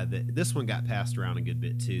guy this one got passed around a good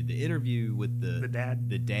bit too. The interview with the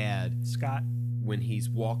dad, Scott, when he's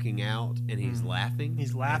walking out and he's laughing.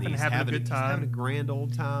 He's laughing, having a good time. He's having a grand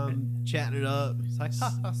old time, chatting it up. It's like,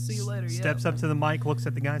 I'll see you later. Steps up to the mic, looks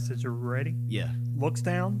at the guy, says, "You're ready?" Yeah. Looks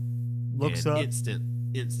down, looks up. Instant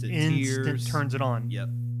tears. Turns it on. Yep.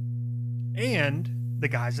 And the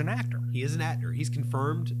guy's an actor. He is an actor. He's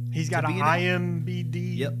confirmed. He's got an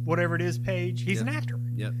IMDb, whatever it is, page. He's an actor.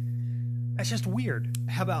 Yep. That's just weird.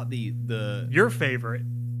 How about your favorite,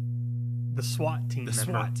 the SWAT team? The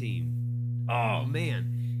SWAT team. Oh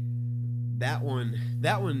man, that one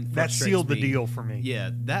that sealed the deal for me. Yeah,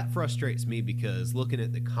 that frustrates me because looking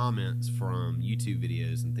at the comments from YouTube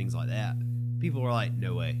videos and things like that, people are like,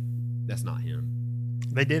 "No way, that's not him."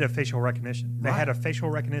 They did a facial recognition. They had a facial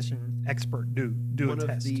recognition expert do a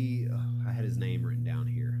test. I had his name written down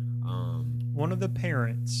here. One of the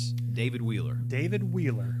parents, David Wheeler. He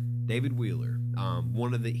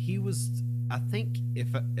was, I think,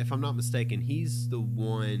 if I'm not mistaken, he's the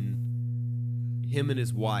one. Him and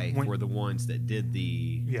his wife were the ones that did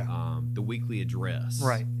the weekly address,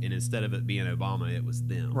 right? And instead of it being Obama, it was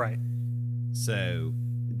them, right? So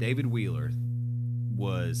David Wheeler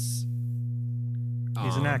was.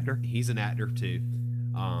 He's an actor. He's an actor too.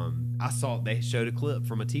 I saw they showed a clip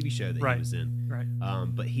from a TV show that he was in, right?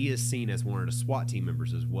 But he is seen as one of the SWAT team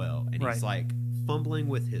members as well, and he's like fumbling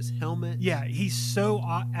with his helmet. Yeah, he's so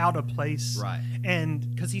out of place, right? And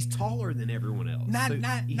because he's taller than everyone else. Not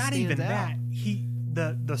even that.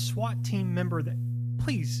 The SWAT team member that.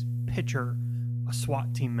 Please picture a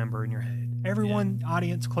SWAT team member in your head. Everyone,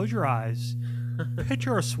 audience, close your eyes.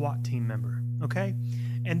 Picture a SWAT team member, okay,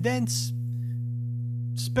 and then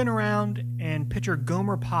spin around and picture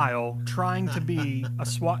Gomer Pyle trying to be a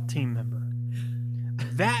SWAT team member.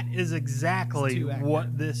 That is exactly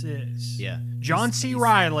what this is. Yeah. John C.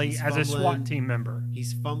 Reilly as a SWAT team member.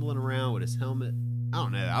 He's fumbling around with his helmet. I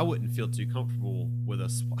don't know. I wouldn't feel too comfortable with a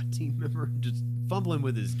SWAT team member just fumbling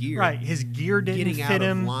with his gear. Right. His gear didn't fit him. Getting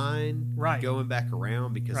out of line. Right. Going back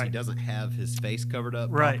around because he doesn't have his face covered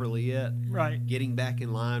up properly yet. Right. Getting back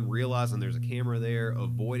in line, realizing there's a camera there,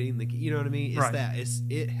 avoiding the. You know what I mean? It's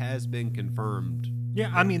it has been confirmed. Yeah,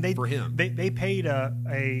 I mean for him. They paid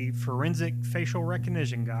a forensic facial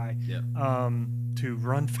recognition guy to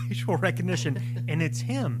run facial recognition, and it's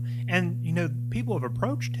him. And people have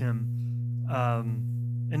approached him,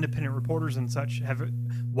 independent reporters and such.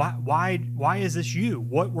 Why is this you?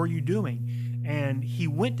 What were you doing? And he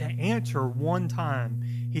went to answer one time.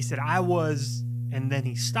 He said, "I was," and then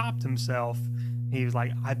he stopped himself. He was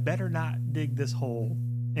like, "I better not dig this hole."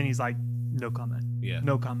 And he's like, "No comment." Yeah,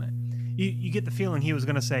 no comment. You get the feeling he was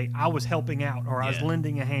going to say, "I was helping out," or "I was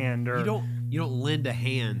lending a hand," or you don't lend a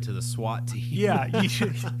hand to the SWAT team. Yeah, you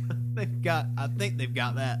should. I think they've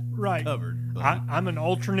got that covered. I'm an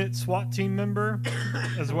alternate SWAT team member,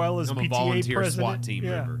 as well as I'm PTA a volunteer president. SWAT team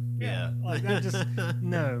member. Yeah, like that just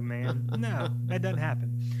no, man, no, that doesn't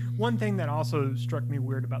happen. One thing that also struck me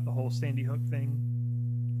weird about the whole Sandy Hook thing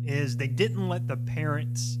is they didn't let the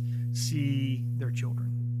parents see their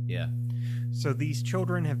children. Yeah. So these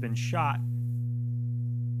children have been shot,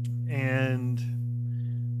 and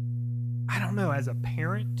I don't know, as a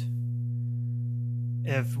parent,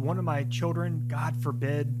 if one of my children, God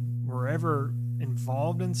forbid, were ever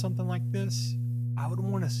involved in something like this, I would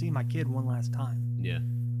want to see my kid one last time. Yeah.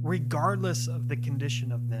 Regardless of the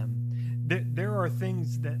condition of them. There are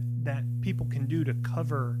things that people can do to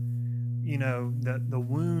cover, the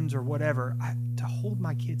wounds or whatever. To hold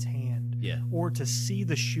my kid's hand. Yeah. Or to see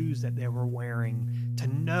the shoes that they were wearing, to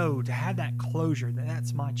have that closure that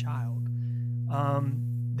that's my child.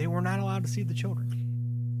 They were not allowed to see the children.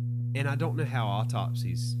 And I don't know how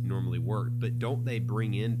autopsies normally work, but don't they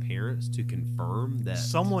bring in parents to confirm that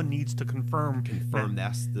someone needs to confirm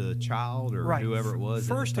that's the child or whoever it was?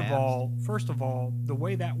 First of all, the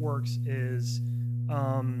way that works is,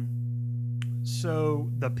 so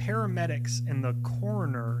the paramedics and the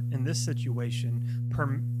coroner in this situation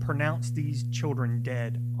pronounced these children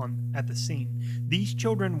dead at the scene. These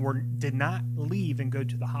children did not leave and go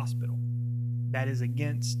to the hospital. That is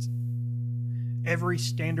against every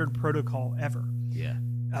standard protocol ever. Yeah.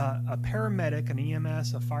 A paramedic, an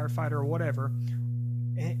EMS, a firefighter, or whatever,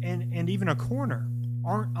 and even a coroner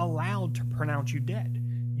aren't allowed to pronounce you dead.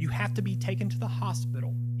 You have to be taken to the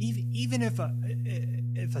hospital. Even if a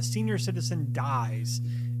senior citizen dies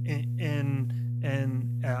in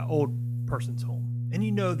an old person's home, and and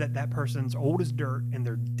you know that person's old as dirt and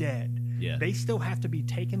they're dead. Yeah. They still have to be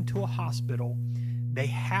taken to a hospital. They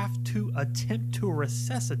have to attempt to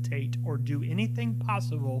resuscitate or do anything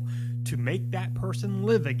possible to make that person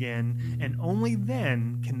live again, and only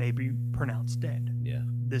then can they be pronounced dead. Yeah.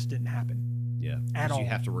 This didn't happen. Yeah. At 'Cause all. you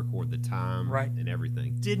have to record the time Right. and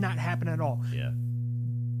everything. Did not happen at all. Yeah.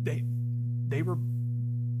 They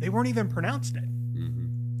weren't even pronounced dead.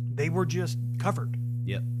 Mm-hmm. They were just covered.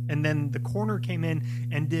 Yep. And then the coroner came in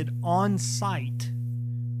and did on-site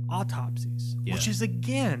autopsies, Yeah. which is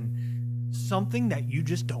again something that you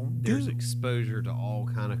just don't do. There's exposure to all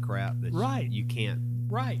kind of crap that Right. you can't.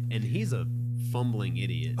 Right. And he's a fumbling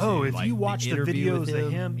idiot. Oh, too. if Like, you watch the interview with videos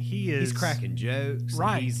of him, he's cracking jokes.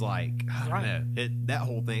 Right. And he's like, I don't Right. know. That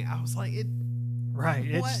whole thing. I was like,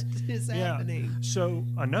 right. what is happening? So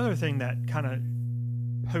another thing that kind of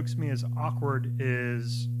pokes me as awkward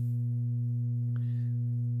is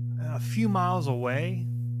a few miles away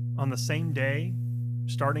on the same day,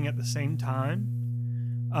 starting at the same time,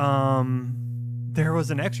 there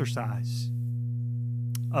was an exercise,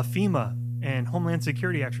 a FEMA and Homeland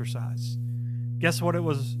Security exercise. Guess what it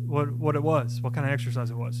was? What it was? What kind of exercise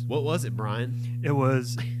it was? What was it, Brian? It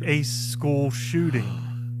was a school shooting.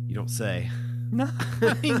 You don't say. No,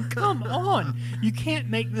 I mean, come on. You can't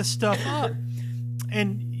make this stuff up.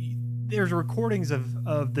 And there's recordings of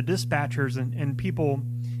the dispatchers and people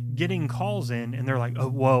getting calls in, and they're like, oh,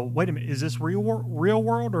 well, wait a minute. Is this real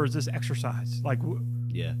world or is this exercise? Like,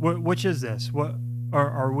 Yeah. which is this? What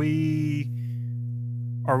are we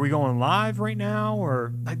going live right now?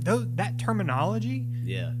 Or like that terminology?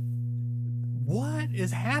 Yeah. What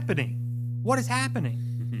is happening? What is happening?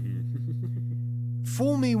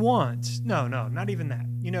 Fool me once. No, not even that.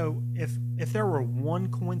 You know, if there were one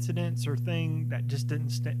coincidence or thing that just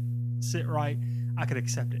didn't sit right, I could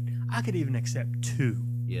accept it. I could even accept two.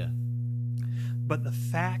 Yeah. But the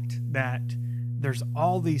fact that there's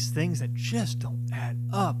all these things that just don't add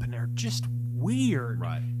up and they're just weird.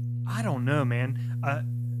 Right. I don't know, man.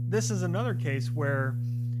 This is another case where,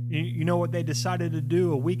 you know what they decided to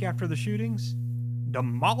do a week after the shootings?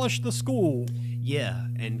 Demolish the school. Yeah,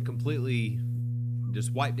 and completely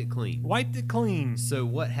just wiped it clean. Wiped it clean. So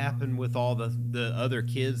what happened with all the other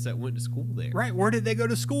kids that went to school there? Right. Where did they go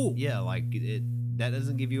to school? Yeah, like that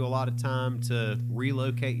doesn't give you a lot of time to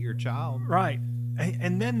relocate your child. Right.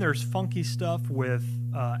 And then there's funky stuff with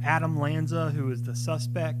Adam Lanza, who is the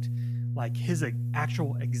suspect, like his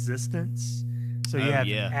actual existence. So you have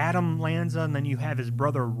Adam Lanza, and then you have his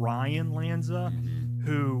brother Ryan Lanza,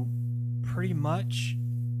 who pretty much,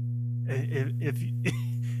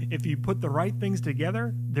 if you put the right things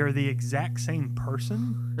together, they're the exact same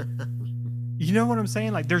person. You know what I'm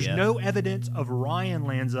saying? Like, there's no evidence of Ryan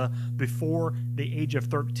Lanza before the age of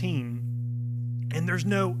 13, and there's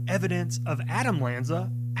no evidence of Adam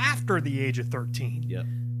Lanza after the age of 13. Yep.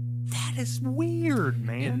 That is weird,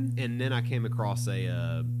 man. And then I came across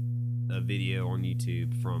a video on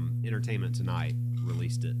YouTube from Entertainment Tonight,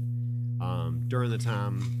 released it during the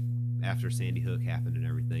time after Sandy Hook happened and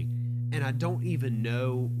everything. And I don't even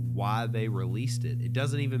know why they released it. It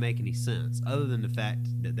doesn't even make any sense, other than the fact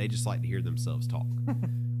that they just like to hear themselves talk.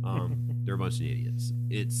 They're a bunch of idiots.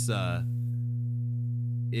 It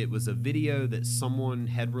was a video that someone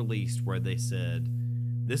had released where they said,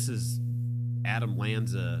 this is Adam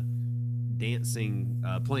Lanza dancing,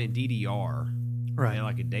 playing DDR, Right.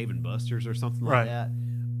 like a Dave and Buster's or something Right. like that,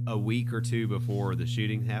 a week or two before the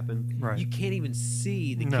shooting happened. Right. You can't even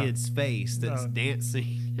see the No. kid's face that's No.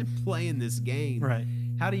 dancing and playing this game. Right.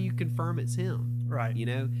 How do you confirm it's him? Right. You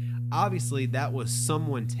know, obviously that was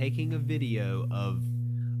someone taking a video of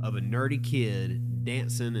a nerdy kid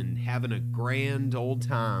dancing and having a grand old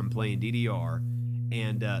time playing DDR,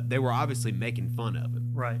 and they were obviously making fun of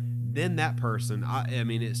him. Right. Then that person, I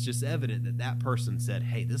mean, it's just evident that person said,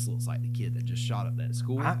 "Hey, this looks like the kid that just shot up that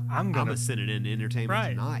school. I'm gonna send it in Entertainment right.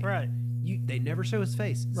 Tonight." Right. They never show his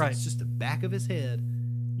face. So Right. It's just the back of his head,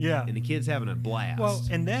 Yeah. and the kid's having a blast. Well,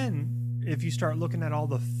 and then if you start looking at all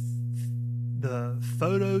the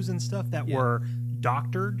photos and stuff that were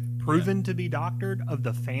doctored, proven to be doctored of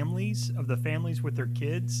the families with their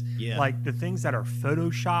kids, like the things that are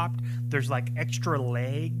photoshopped, there's like extra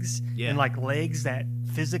legs and like legs that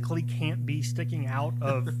physically can't be sticking out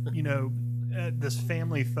of this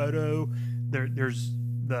family photo. There's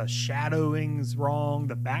the shadowing's wrong,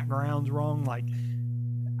 the background's wrong. Like,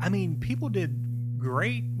 I mean, people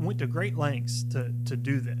went to great lengths to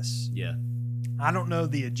do this. Yeah. I don't know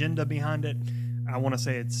the agenda behind it. I want to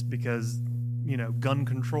say it's because, gun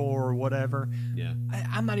control or whatever. Yeah.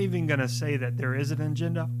 I'm not even going to say that there is an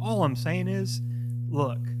agenda. All I'm saying is,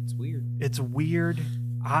 look, It's weird. it's weird.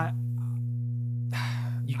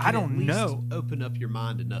 I don't know. Open up your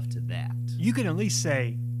mind enough to that. You can at least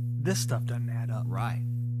say, this stuff doesn't add up. Right.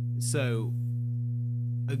 So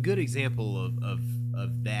a good example of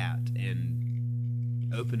that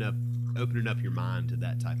and opening up your mind to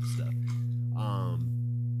that type of stuff.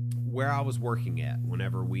 Where I was working at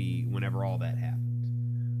whenever all that happened.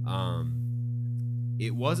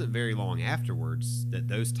 It wasn't very long afterwards that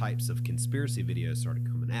those types of conspiracy videos started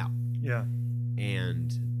coming out. Yeah.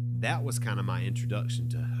 And that was kind of my introduction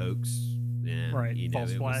to hoax and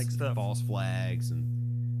false flag stuff. False flags,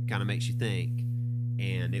 and kind of makes you think.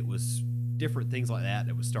 And it was different things like that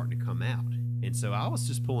was starting to come out. And so I was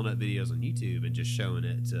just pulling up videos on YouTube and just showing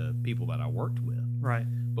it to people that I worked with. Right.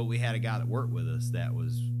 But we had a guy that worked with us that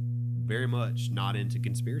was very much not into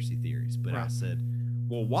conspiracy theories. But I said,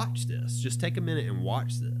 well, watch this. Just take a minute and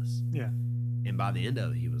watch this. Yeah. And by the end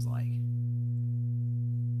of it, he was like,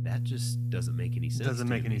 that just doesn't make any sense. Doesn't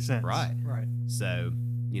make any sense. Right. Right. So,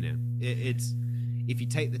 it's if you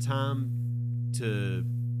take the time to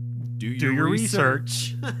do your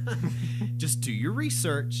research. Just do your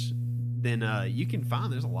research, then you can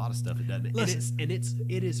find there's a lot of stuff that doesn't. And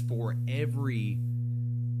it is for every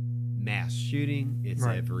mass shooting. It's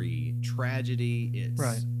every tragedy.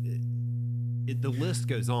 It's the list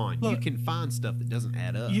goes on. Look, you can find stuff that doesn't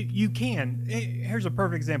add up. You can. Here's a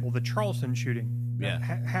perfect example: the Charleston shooting that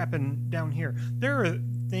happened down here. There are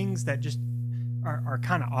things that just are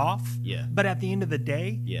kind of off. Yeah. But at the end of the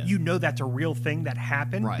day, you know that's a real thing that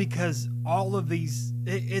happened because all of these,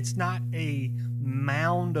 it's not a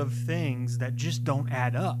mound of things that just don't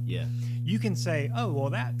add up. Yeah. You can say, oh, well,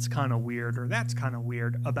 that's kind of weird, or that's kind of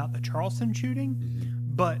weird about the Charleston shooting.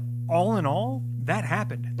 Mm-hmm. But all in all, that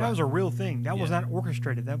happened. That was a real thing. That was not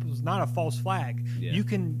orchestrated. That was not a false flag. Yeah. You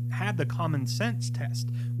can have the common sense test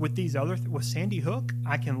with these with Sandy Hook.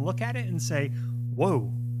 I can look at it and say,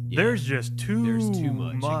 whoa, there's just too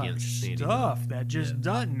much stuff that just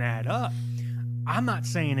doesn't add up. I'm not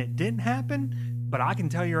saying it didn't happen, but I can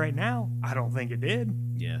tell you right now, I don't think it did.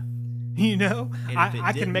 Yeah.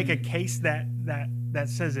 I can make a case that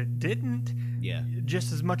says it didn't. Yeah.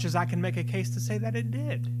 Just as much as I can make a case to say that it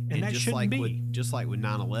did. And that shouldn't be. Just like with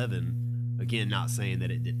 9/11, again, not saying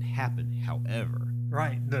that it didn't happen. However,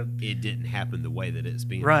 it didn't happen the way that it's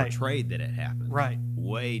being portrayed that it happened. Right.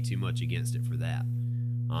 Way too much against it for that.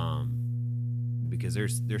 Because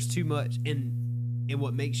there's too much, and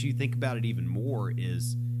what makes you think about it even more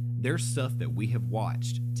is there's stuff that we have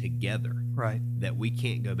watched together, that we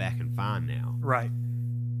can't go back and find now,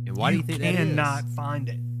 And why do you think that is? You cannot find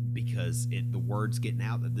it because the word's getting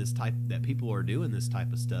out that people are doing this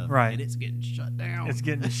type of stuff, and it's getting shut down. It's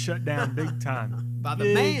getting shut down big time by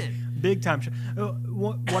the man, big time.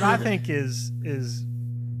 What I think is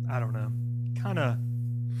I don't know, kind of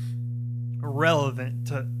relevant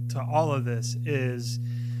to all of this is,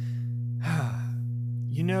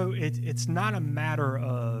 it's not a matter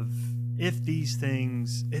of if these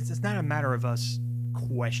things. It's not a matter of us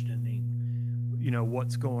questioning,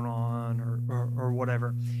 what's going on or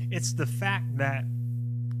whatever. It's the fact that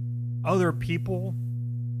other people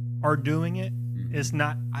are doing it. Is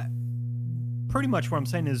not. Pretty much what I'm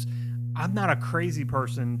saying is, I'm not a crazy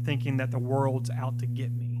person thinking that the world's out to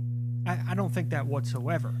get me. I don't think that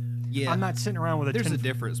whatsoever. Yeah, I'm not sitting around with a. There's a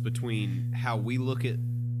difference between how we look at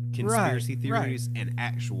conspiracy theories and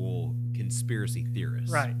actual conspiracy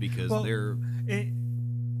theorists, because they're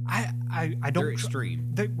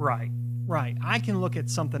extreme. Right. I can look at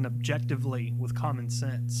something objectively with common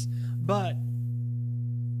sense, but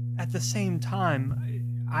at the same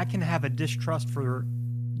time, I can have a distrust for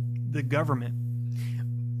the government.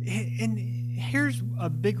 And here's a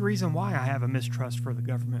big reason why I have a mistrust for the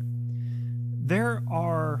government. There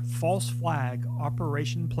are false flag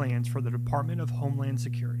operation plans for the Department of Homeland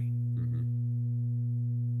Security. Mm-hmm.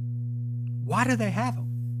 Why do they have them?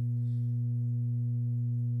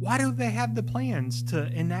 Why do they have the plans to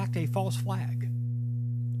enact a false flag?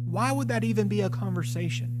 Why would that even be a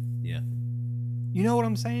conversation? Yeah. You know what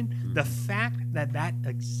I'm saying? Mm-hmm. The fact that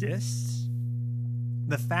exists,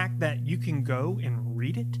 the fact that you can go and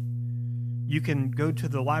read it, you can go to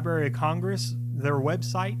the Library of Congress, their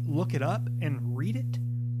website, look it up and read it,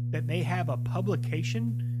 that they have a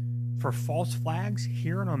publication for false flags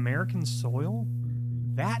here on American soil.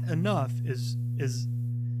 That enough is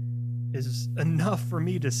enough for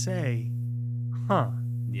me to say,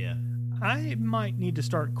 yeah, I might need to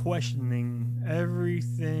start questioning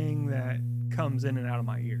everything that comes in and out of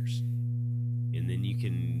my ears. And then you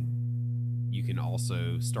can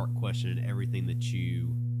also start questioning everything that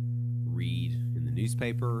you read in the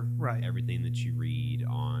newspaper, everything that you read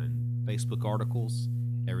on Facebook articles,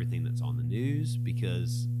 everything that's on the news,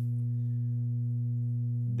 because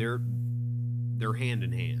they're hand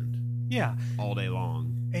in hand Yeah. all day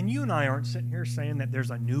long. And you and I aren't sitting here saying that there's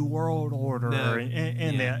a new world order No.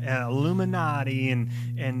 and Yeah. the Illuminati and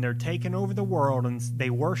they're taking over the world and they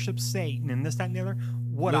worship Satan and this, that, and the other.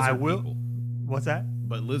 What I Lizard will, people, what's that?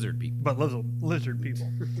 but lizard people. But lizard people.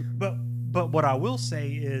 but what I will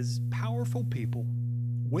say is powerful people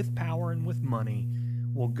with power and with money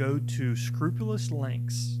will go to scrupulous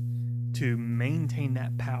lengths to maintain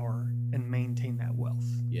that power and maintain that wealth.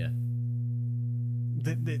 Yeah,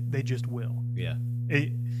 They just will. yeah,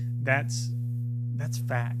 That's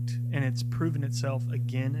fact, and it's proven itself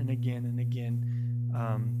again and again and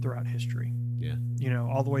again throughout history. yeah, You know,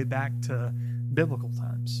 all the way back to biblical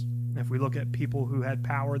times. If we look at people who had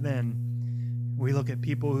power then, we look at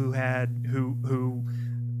people who had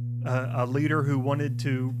a leader who wanted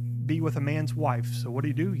to be with a man's wife. So what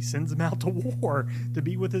do? He sends him out to war to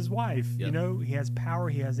be with his wife. Yep. You know, he has power,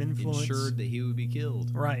 he has influence. ensured that he would be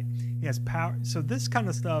killed. Right. He has power. So this kind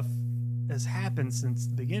of stuff has happened since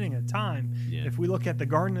the beginning of time. Yeah. If we look at the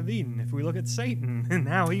Garden of Eden, if we look at Satan and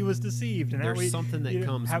how he was deceived and There's something that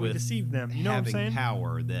comes how with he deceived them. You know what I'm having saying?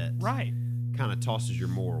 power that Right. kind of tosses your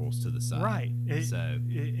morals to the side. Right. So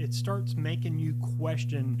It starts making you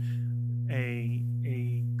question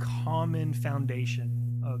a common foundation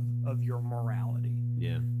of your morality.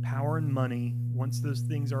 yeah, Power and money, once those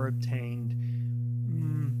things are obtained,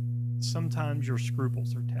 sometimes your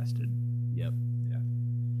scruples are tested. yep, Yeah.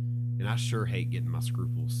 and I sure hate getting my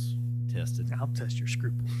scruples tested. I'll test your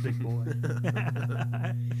scruples, big boy.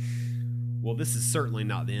 Well, this is certainly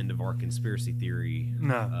not the end of our conspiracy theory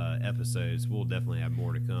No. episodes. We'll definitely have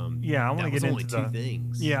more to come. Yeah, I want to That was get only into two the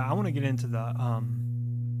things. Yeah, I want to get into the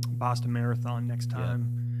Boston Marathon next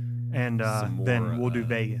time, and Some more, then we'll do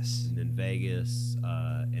Vegas. and then Vegas,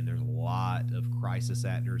 and there's a lot of crisis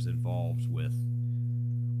actors involved with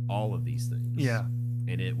all of these things. Yeah,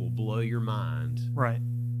 and it will blow your mind right.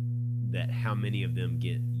 that how many of them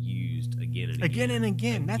get used again and Again and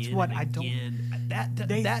again. That's Again what and I don't. again. That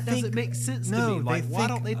They that doesn't think- make sense to No, me. Like, they why think,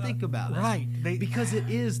 don't they think about it? Right. Because it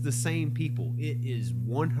is the same people. It is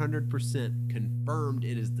 100% confirmed.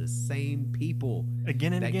 It is the same people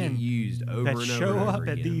again and that again get used over that and over show and up over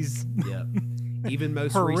at again. these. Yep. Even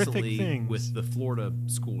most horrific recently things. with the Florida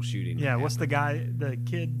school shooting. that Yeah, what's the happened. guy? The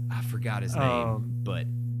kid. I forgot his name, but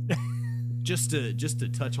just to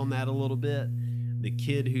touch on that a little bit, the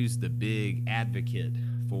kid who's the big advocate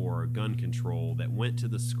for gun control that went to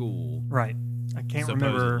the school. Right. I can't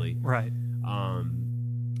Supposedly. remember. Right.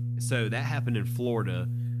 So that happened in Florida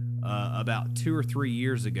about 2 or 3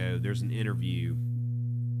 years ago. There's an interview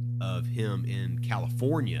of him in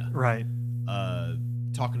California, Right.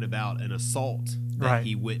 talking about an assault that Right.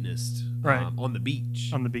 he witnessed Right. on the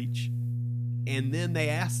beach. On the beach. And then they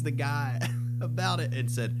asked the guy about it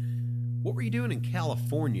and said, "What were you doing in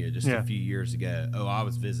California just Yeah. a few years ago?" "Oh, I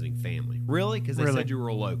was visiting family." "Really?" Because they Really? said you were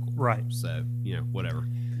a local. Right. So, whatever.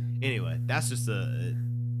 Anyway, that's just a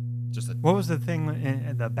What was the thing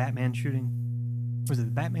in the Batman shooting? Was it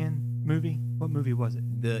the Batman movie? What movie was it?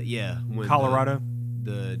 when Colorado.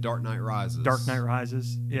 the Dark Knight Rises. Dark Knight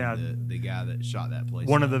Rises. Yeah. the guy that shot that place.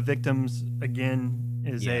 One of up. the victims again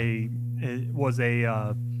is Yeah. was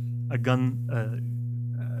a gun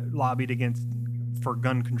lobbied against for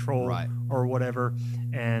gun control Right. or whatever,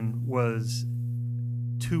 and was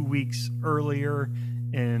 2 weeks earlier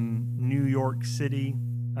in New York City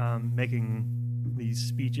making these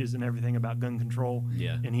speeches and everything about gun control,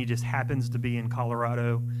 Yeah. and he just happens to be in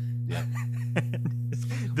Colorado. Yeah.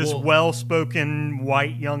 This Well- well-spoken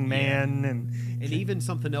white young man, And even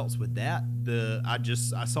something else with that,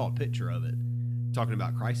 I saw a picture of it talking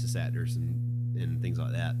about crisis actors and things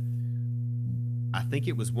like that. I think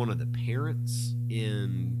it was one of the parents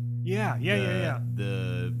in yeah,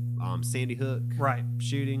 the Sandy Hook right,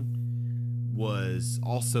 shooting was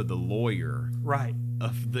also the lawyer right.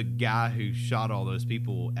 of the guy who shot all those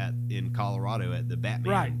people in Colorado at the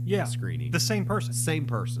Batman Right, yeah. screening. The same person. Same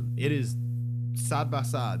person. It is side by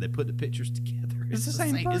side. They put the pictures together. It's the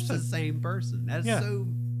same It's person. the same person. That's Yeah. so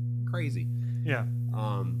crazy. Yeah.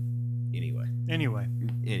 Anyway. Anyway.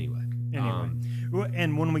 Well,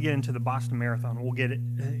 and when we get into the Boston Marathon, we'll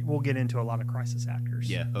get into a lot of crisis actors.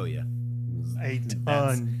 Yeah. Oh yeah. A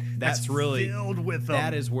ton. That's really filled with them.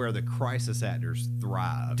 that is where the crisis actors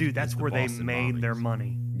thrive. Dude, that's is the where they Boston made their bombings.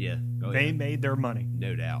 money. Yeah. Oh, They yeah. made their money.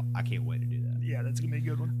 No doubt. I can't wait to do that. Yeah, that's gonna be a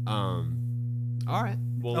good one. All right.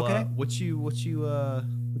 Well, Okay. What you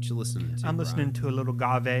listening to? I'm listening to a little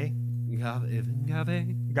Gave.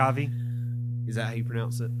 Gavi. Is that how you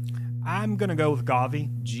pronounce it? I'm gonna go with Gavi.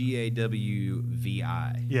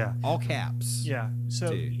 GAWVI. Yeah. All caps. Yeah. So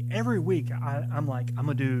Dude. every week I'm like, I'm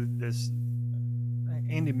gonna do this,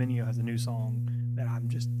 Andy Mineo has a new song that I'm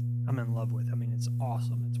in love with. I mean, it's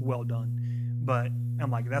awesome. It's well done. But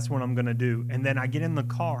I'm like, that's what I'm going to do. And then I get in the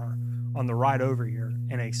car on the ride over here,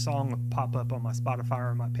 and a song will pop up on my Spotify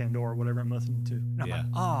or my Pandora, whatever I'm listening to. And I'm like,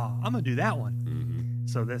 I'm going to do that one. Mm-hmm.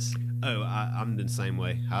 So this. Oh, I'm the same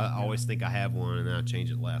way. I always think I have one, and then I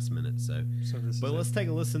change it last minute. So but let's take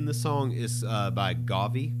a listen. This song is by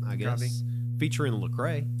Gavi, I guess, featuring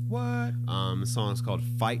Lecrae. What? The song is called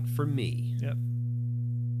 "Fight for Me." Yep.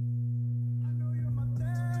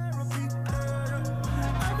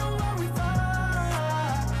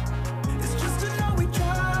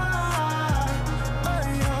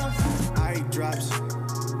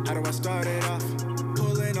 How do I start it off?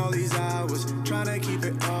 Pulling all these hours, trying to keep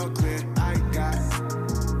it all clear. I got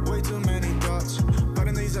way too many thoughts, but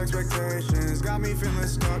in these expectations got me feeling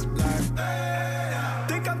stuck like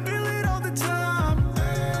think I feel it all the time.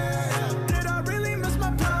 Did I really miss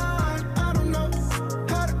my prime? I don't know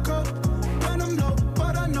how to cope when I'm low,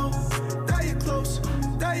 but I know that you're close,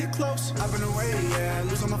 I've been away, yeah,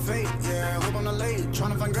 losing my faith, yeah, hope I'm not late,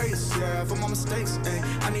 trying to find grace, yeah, for my mistakes,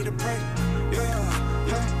 I need to pray, yeah,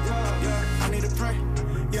 I need to pray,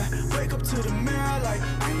 yeah, wake up to the mirror like,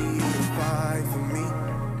 I need you to fight for me.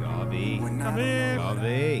 Gavi.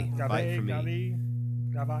 Fight for me.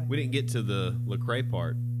 Gavi. We didn't get to the Lecrae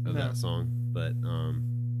part of that song, but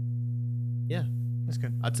yeah, that's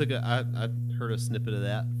good. I heard a snippet of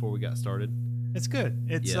that before we got started. It's good.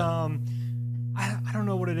 It's I don't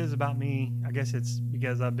know what it is about me. I guess it's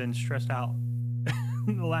because I've been stressed out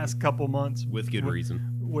the last couple months with good reason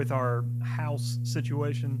with our house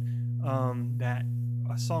situation. That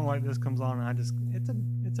a song like this comes on, and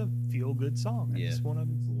it's a feel good song. I just want to.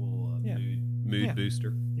 It's a little mood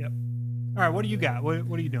booster. Yep. All right, what do you got? What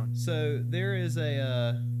are you doing? So there is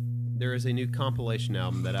a new compilation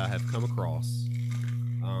album that I have come across,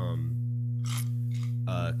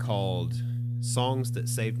 called "Songs That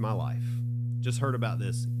Saved My Life." Just heard about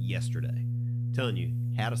this yesterday. Telling you,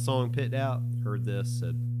 had a song picked out, heard this,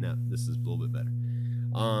 said, no, this is a little bit better.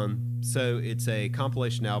 So it's a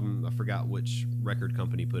compilation album. I forgot which record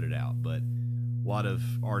company put it out, but a lot of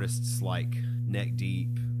artists like Neck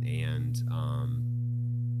Deep and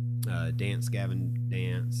Dance Gavin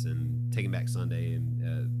Dance and Taking Back Sunday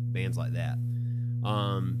and bands like that.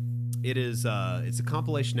 It's a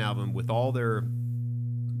compilation album with all their,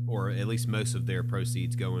 or at least most of their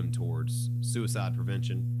proceeds going towards suicide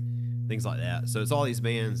prevention, things like that. So it's all these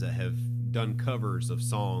bands that have done covers of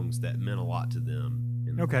songs that meant a lot to them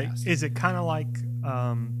in the past. Is it kind of like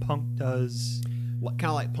Punk does? Kind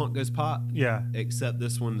of like Punk Goes Pop? Yeah. Except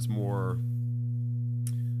this one's more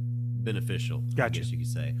beneficial, gotcha. I guess you could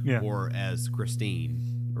say. Yeah. Or as Christine,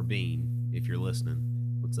 or Bean, if you're listening.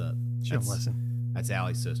 What's up? She don't listen. That's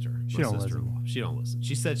Allie's sister. She don't listen. She don't listen.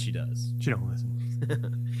 She said she does. She don't listen.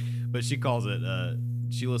 But she calls it,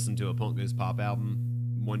 she listened to a Punk Goes Pop album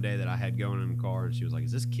one day that I had going in the car, and she was like,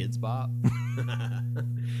 is this Kids Bop?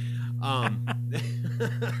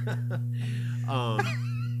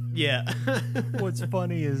 Yeah. What's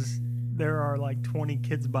funny is there are like 20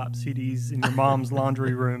 Kids Bop CDs in your mom's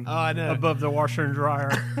laundry room. Oh, I know. Above the washer and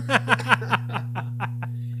dryer.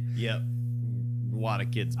 Yep. A lot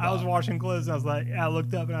of Kids Bop. I was washing clothes, and I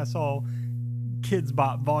looked up and I saw Kids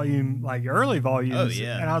Bop volume, like early volumes. Oh,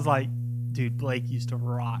 yeah. And I was like, dude, Blake used to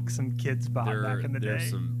rock some Kids Bop back in the day. There's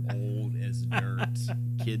some old as dirt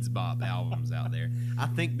Kids Bop albums out there. I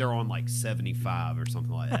think they're on like 75 or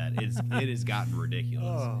something like that. It has gotten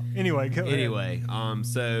ridiculous. Oh. Anyway, go ahead.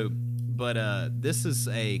 This is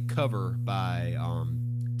a cover by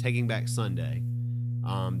Taking Back Sunday.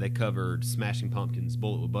 They covered Smashing Pumpkins'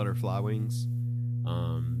 Bullet with Butterfly Wings.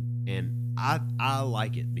 And I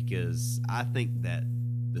like it because I think that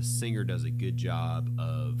the singer does a good job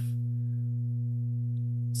of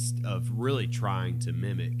really trying to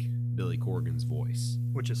mimic Billy Corgan's voice,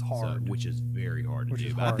 which is hard, which is very hard to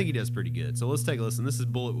do. But I think he does pretty good. So let's take a listen. This is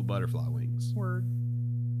Bullet with Butterfly Wings. Word.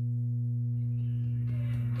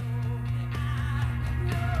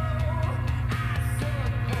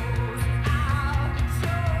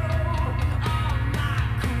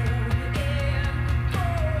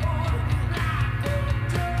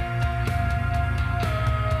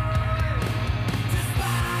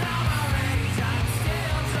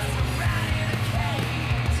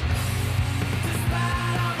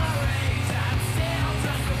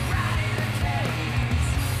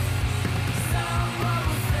 Some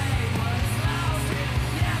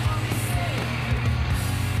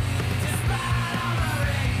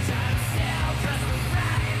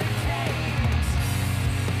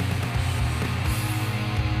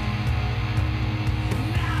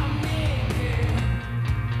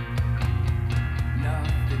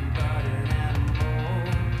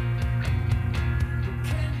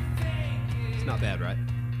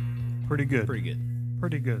Pretty good. Pretty good.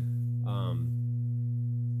 Pretty good.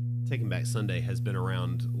 Taking Back Sunday has been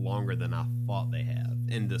around longer than I thought they have.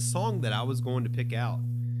 And the song that I was going to pick out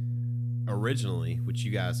originally, which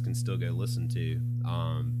you guys can still go listen to,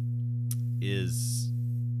 is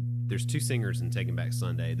there's two singers in Taking Back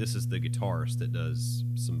Sunday. This is the guitarist that does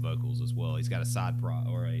some vocals as well. He's got a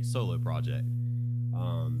a solo project.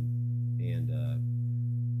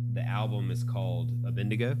 The album is called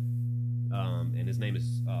Abednego. And his name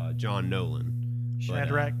is John Nolan.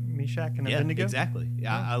 Shadrach, Meshach, and Abednego? Yeah, exactly.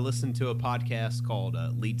 Yeah, I listened to a podcast called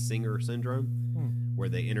Lead Singer Syndrome, where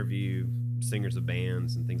they interview singers of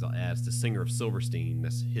bands and things like that. It's the singer of Silverstein.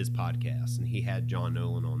 That's his podcast, and he had John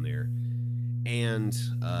Nolan on there. And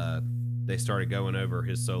they started going over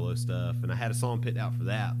his solo stuff, and I had a song picked out for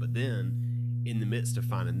that. But then, in the midst of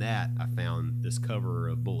finding that, I found this cover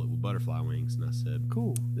of Bullet with Butterfly Wings, and I said,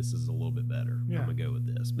 cool, this is a little bit better. Yeah. I'm going to go with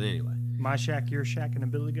this. But anyway. My Shack, Your Shack, and a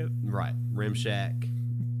Billy Goat? Right. Rim Shack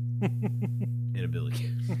and a Billy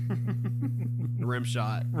Goat. Rim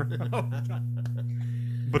Shot.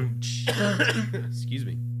 Excuse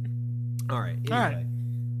me. All right. Anyway,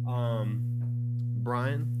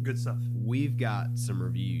 Brian, good stuff. We've got some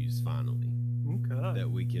reviews finally. Okay.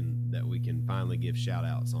 That we can finally give shout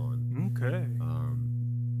outs on. Okay.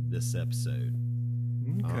 This episode.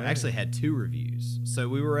 Okay. I actually had 2 reviews. So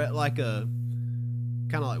we were at like a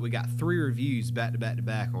kind of like we got 3 reviews back to back to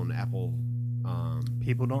back on Apple.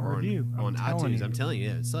 People don't review on iTunes. I'm telling you,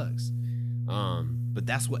 it sucks. But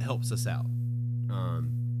that's what helps us out.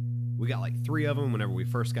 We got like 3 of them whenever we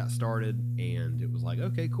first got started, and it was like,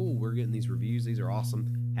 okay, cool, we're getting these reviews. These are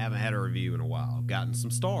awesome. Haven't had a review in a while. Gotten some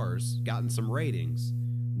stars, gotten some ratings,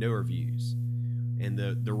 no reviews. And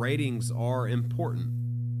the ratings are important,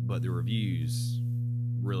 but the reviews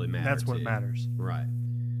really matter. That's what too. matters. Right.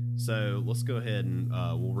 So let's go ahead and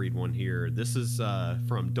we'll read one here. This is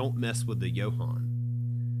from Don't Mess with the Johan.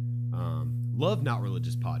 Love Not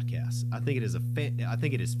Religious podcast. I think it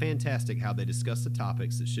is fantastic how they discuss the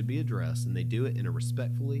topics that should be addressed, and they do it in a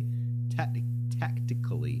respectfully,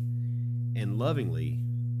 tactically, and lovingly,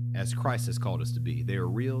 as Christ has called us to be. They are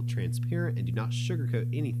real, transparent, and do not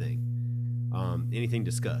sugarcoat anything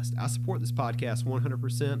discussed. I support this podcast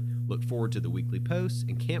 100%. Look forward to the weekly posts,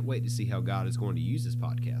 and can't wait to see how God is going to use this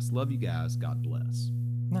podcast. Love you guys. God bless.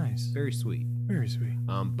 Nice. Very sweet. Very sweet.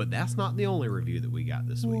 But that's not the only review that we got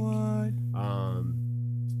this week. What?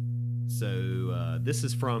 So this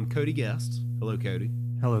is from Cody Guest. Hello, Cody.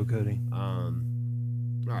 Hello, Cody. All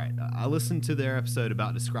right. I listened to their episode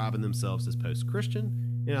about describing themselves as post-Christian,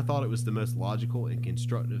 and I thought it was the most logical and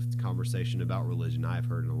constructive conversation about religion I have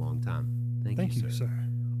heard in a long time. Thank you, sir.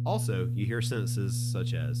 Also, you hear sentences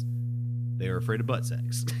such as, they are afraid of butt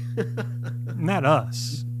sex. Not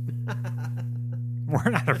us. We're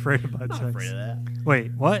not afraid of butt sex. Not afraid of that.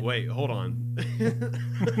 Wait, what? Wait, hold on.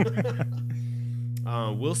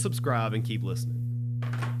 We'll subscribe and keep listening.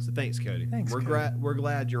 So thanks, Cody. Thanks, We're Cody. We're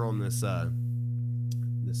glad you're on this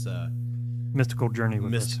mystical journey with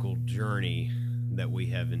us. mystical journey that we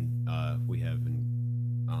have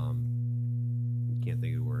can't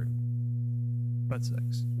think of the word. Butt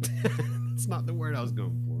sex. That's not the word I was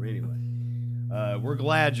going for. Anyway, we're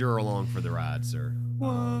glad you're along for the ride, sir.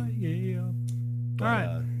 What? Yeah. But, All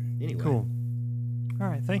right. Anyway. Cool. All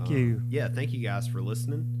right. Thank you. Yeah, thank you guys for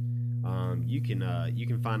listening. You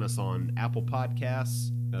can find us on Apple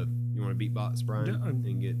Podcasts. You want to beatbox, Brian?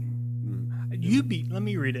 And get Let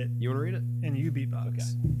me read it. You want to read it? And you beatbox. Okay.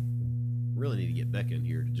 Really need to get Becca in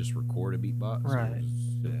here to just record a beatbox. Right.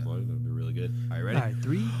 That'd be really good. All right, ready? All right,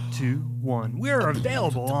 3, 2, 1. We're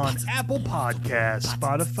available on Apple Podcasts,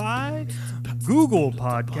 Spotify, Google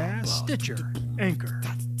Podcasts, Stitcher, Anchor,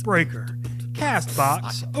 Breaker,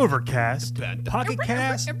 Castbox, Overcast, Pocket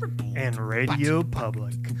Cast, and Radio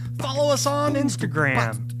Public. Follow us on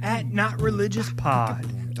Instagram at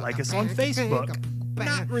NotReligiousPod. Like us on Facebook,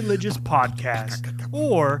 Not Religious Podcast.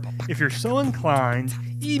 Or, if you're so inclined,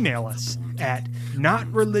 email us at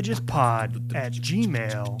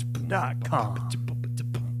notreligiouspod@gmail.com.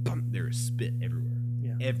 There is spit everywhere.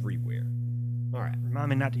 Yeah. Everywhere. All right. Remind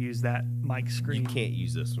me not to use that mic screen. You can't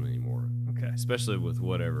use this one anymore. Okay. Especially with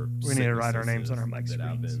whatever. We need to write our sickness names on our is mic that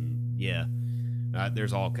I've screens. yeah.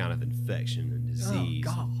 There's all kind of infection and disease.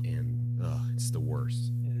 Oh, God. And it's the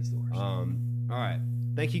worst. It is the worst. All right.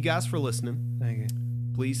 Thank you guys for listening. Thank you.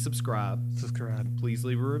 Please subscribe. Please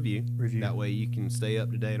leave a review. That way you can stay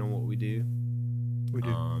up to date on what we do. We do.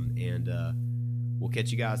 And we'll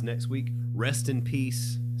catch you guys next week. Rest in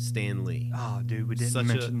peace, Stan Lee. Oh, dude, we didn't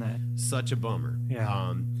mention that. Such a bummer.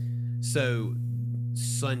 Yeah. So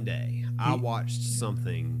Sunday, I watched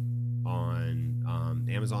something on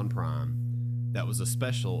Amazon Prime that was a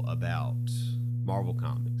special about Marvel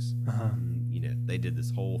Comics. You know, they did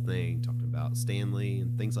this whole thing talking about Stan Lee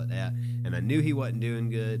and things like that, and I knew he wasn't doing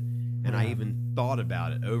good, and I even thought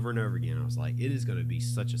about it over and over again. I was like, it is going to be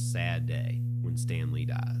such a sad day when Stan Lee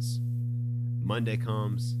dies. Monday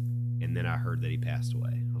comes, and then I heard that he passed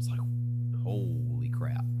away. I was like, holy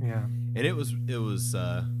crap. Yeah. And it was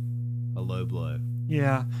a low blow.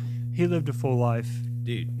 Yeah. He lived a full life.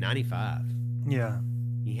 Dude, 95. Yeah.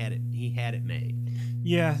 He had it made.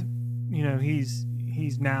 Yeah. You know, he's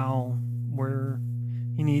now where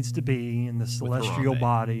he needs to be in the celestial Harambe.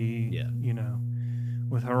 body. Yeah. You know,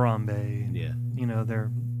 with Harambe. Yeah. You know,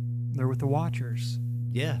 they're with the Watchers.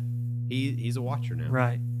 Yeah. He's a watcher now.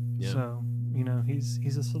 Right. Yeah. So, you know,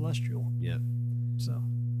 he's a celestial. Yeah. So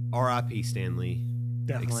R.I.P. Stan Lee.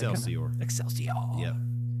 definitely Excelsior. Excelsior. Yep.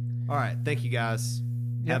 All right. Thank you guys.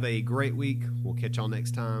 Yep. Have a great week. We'll catch y'all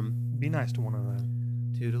next time. Be nice to one another.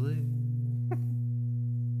 Toodaloo.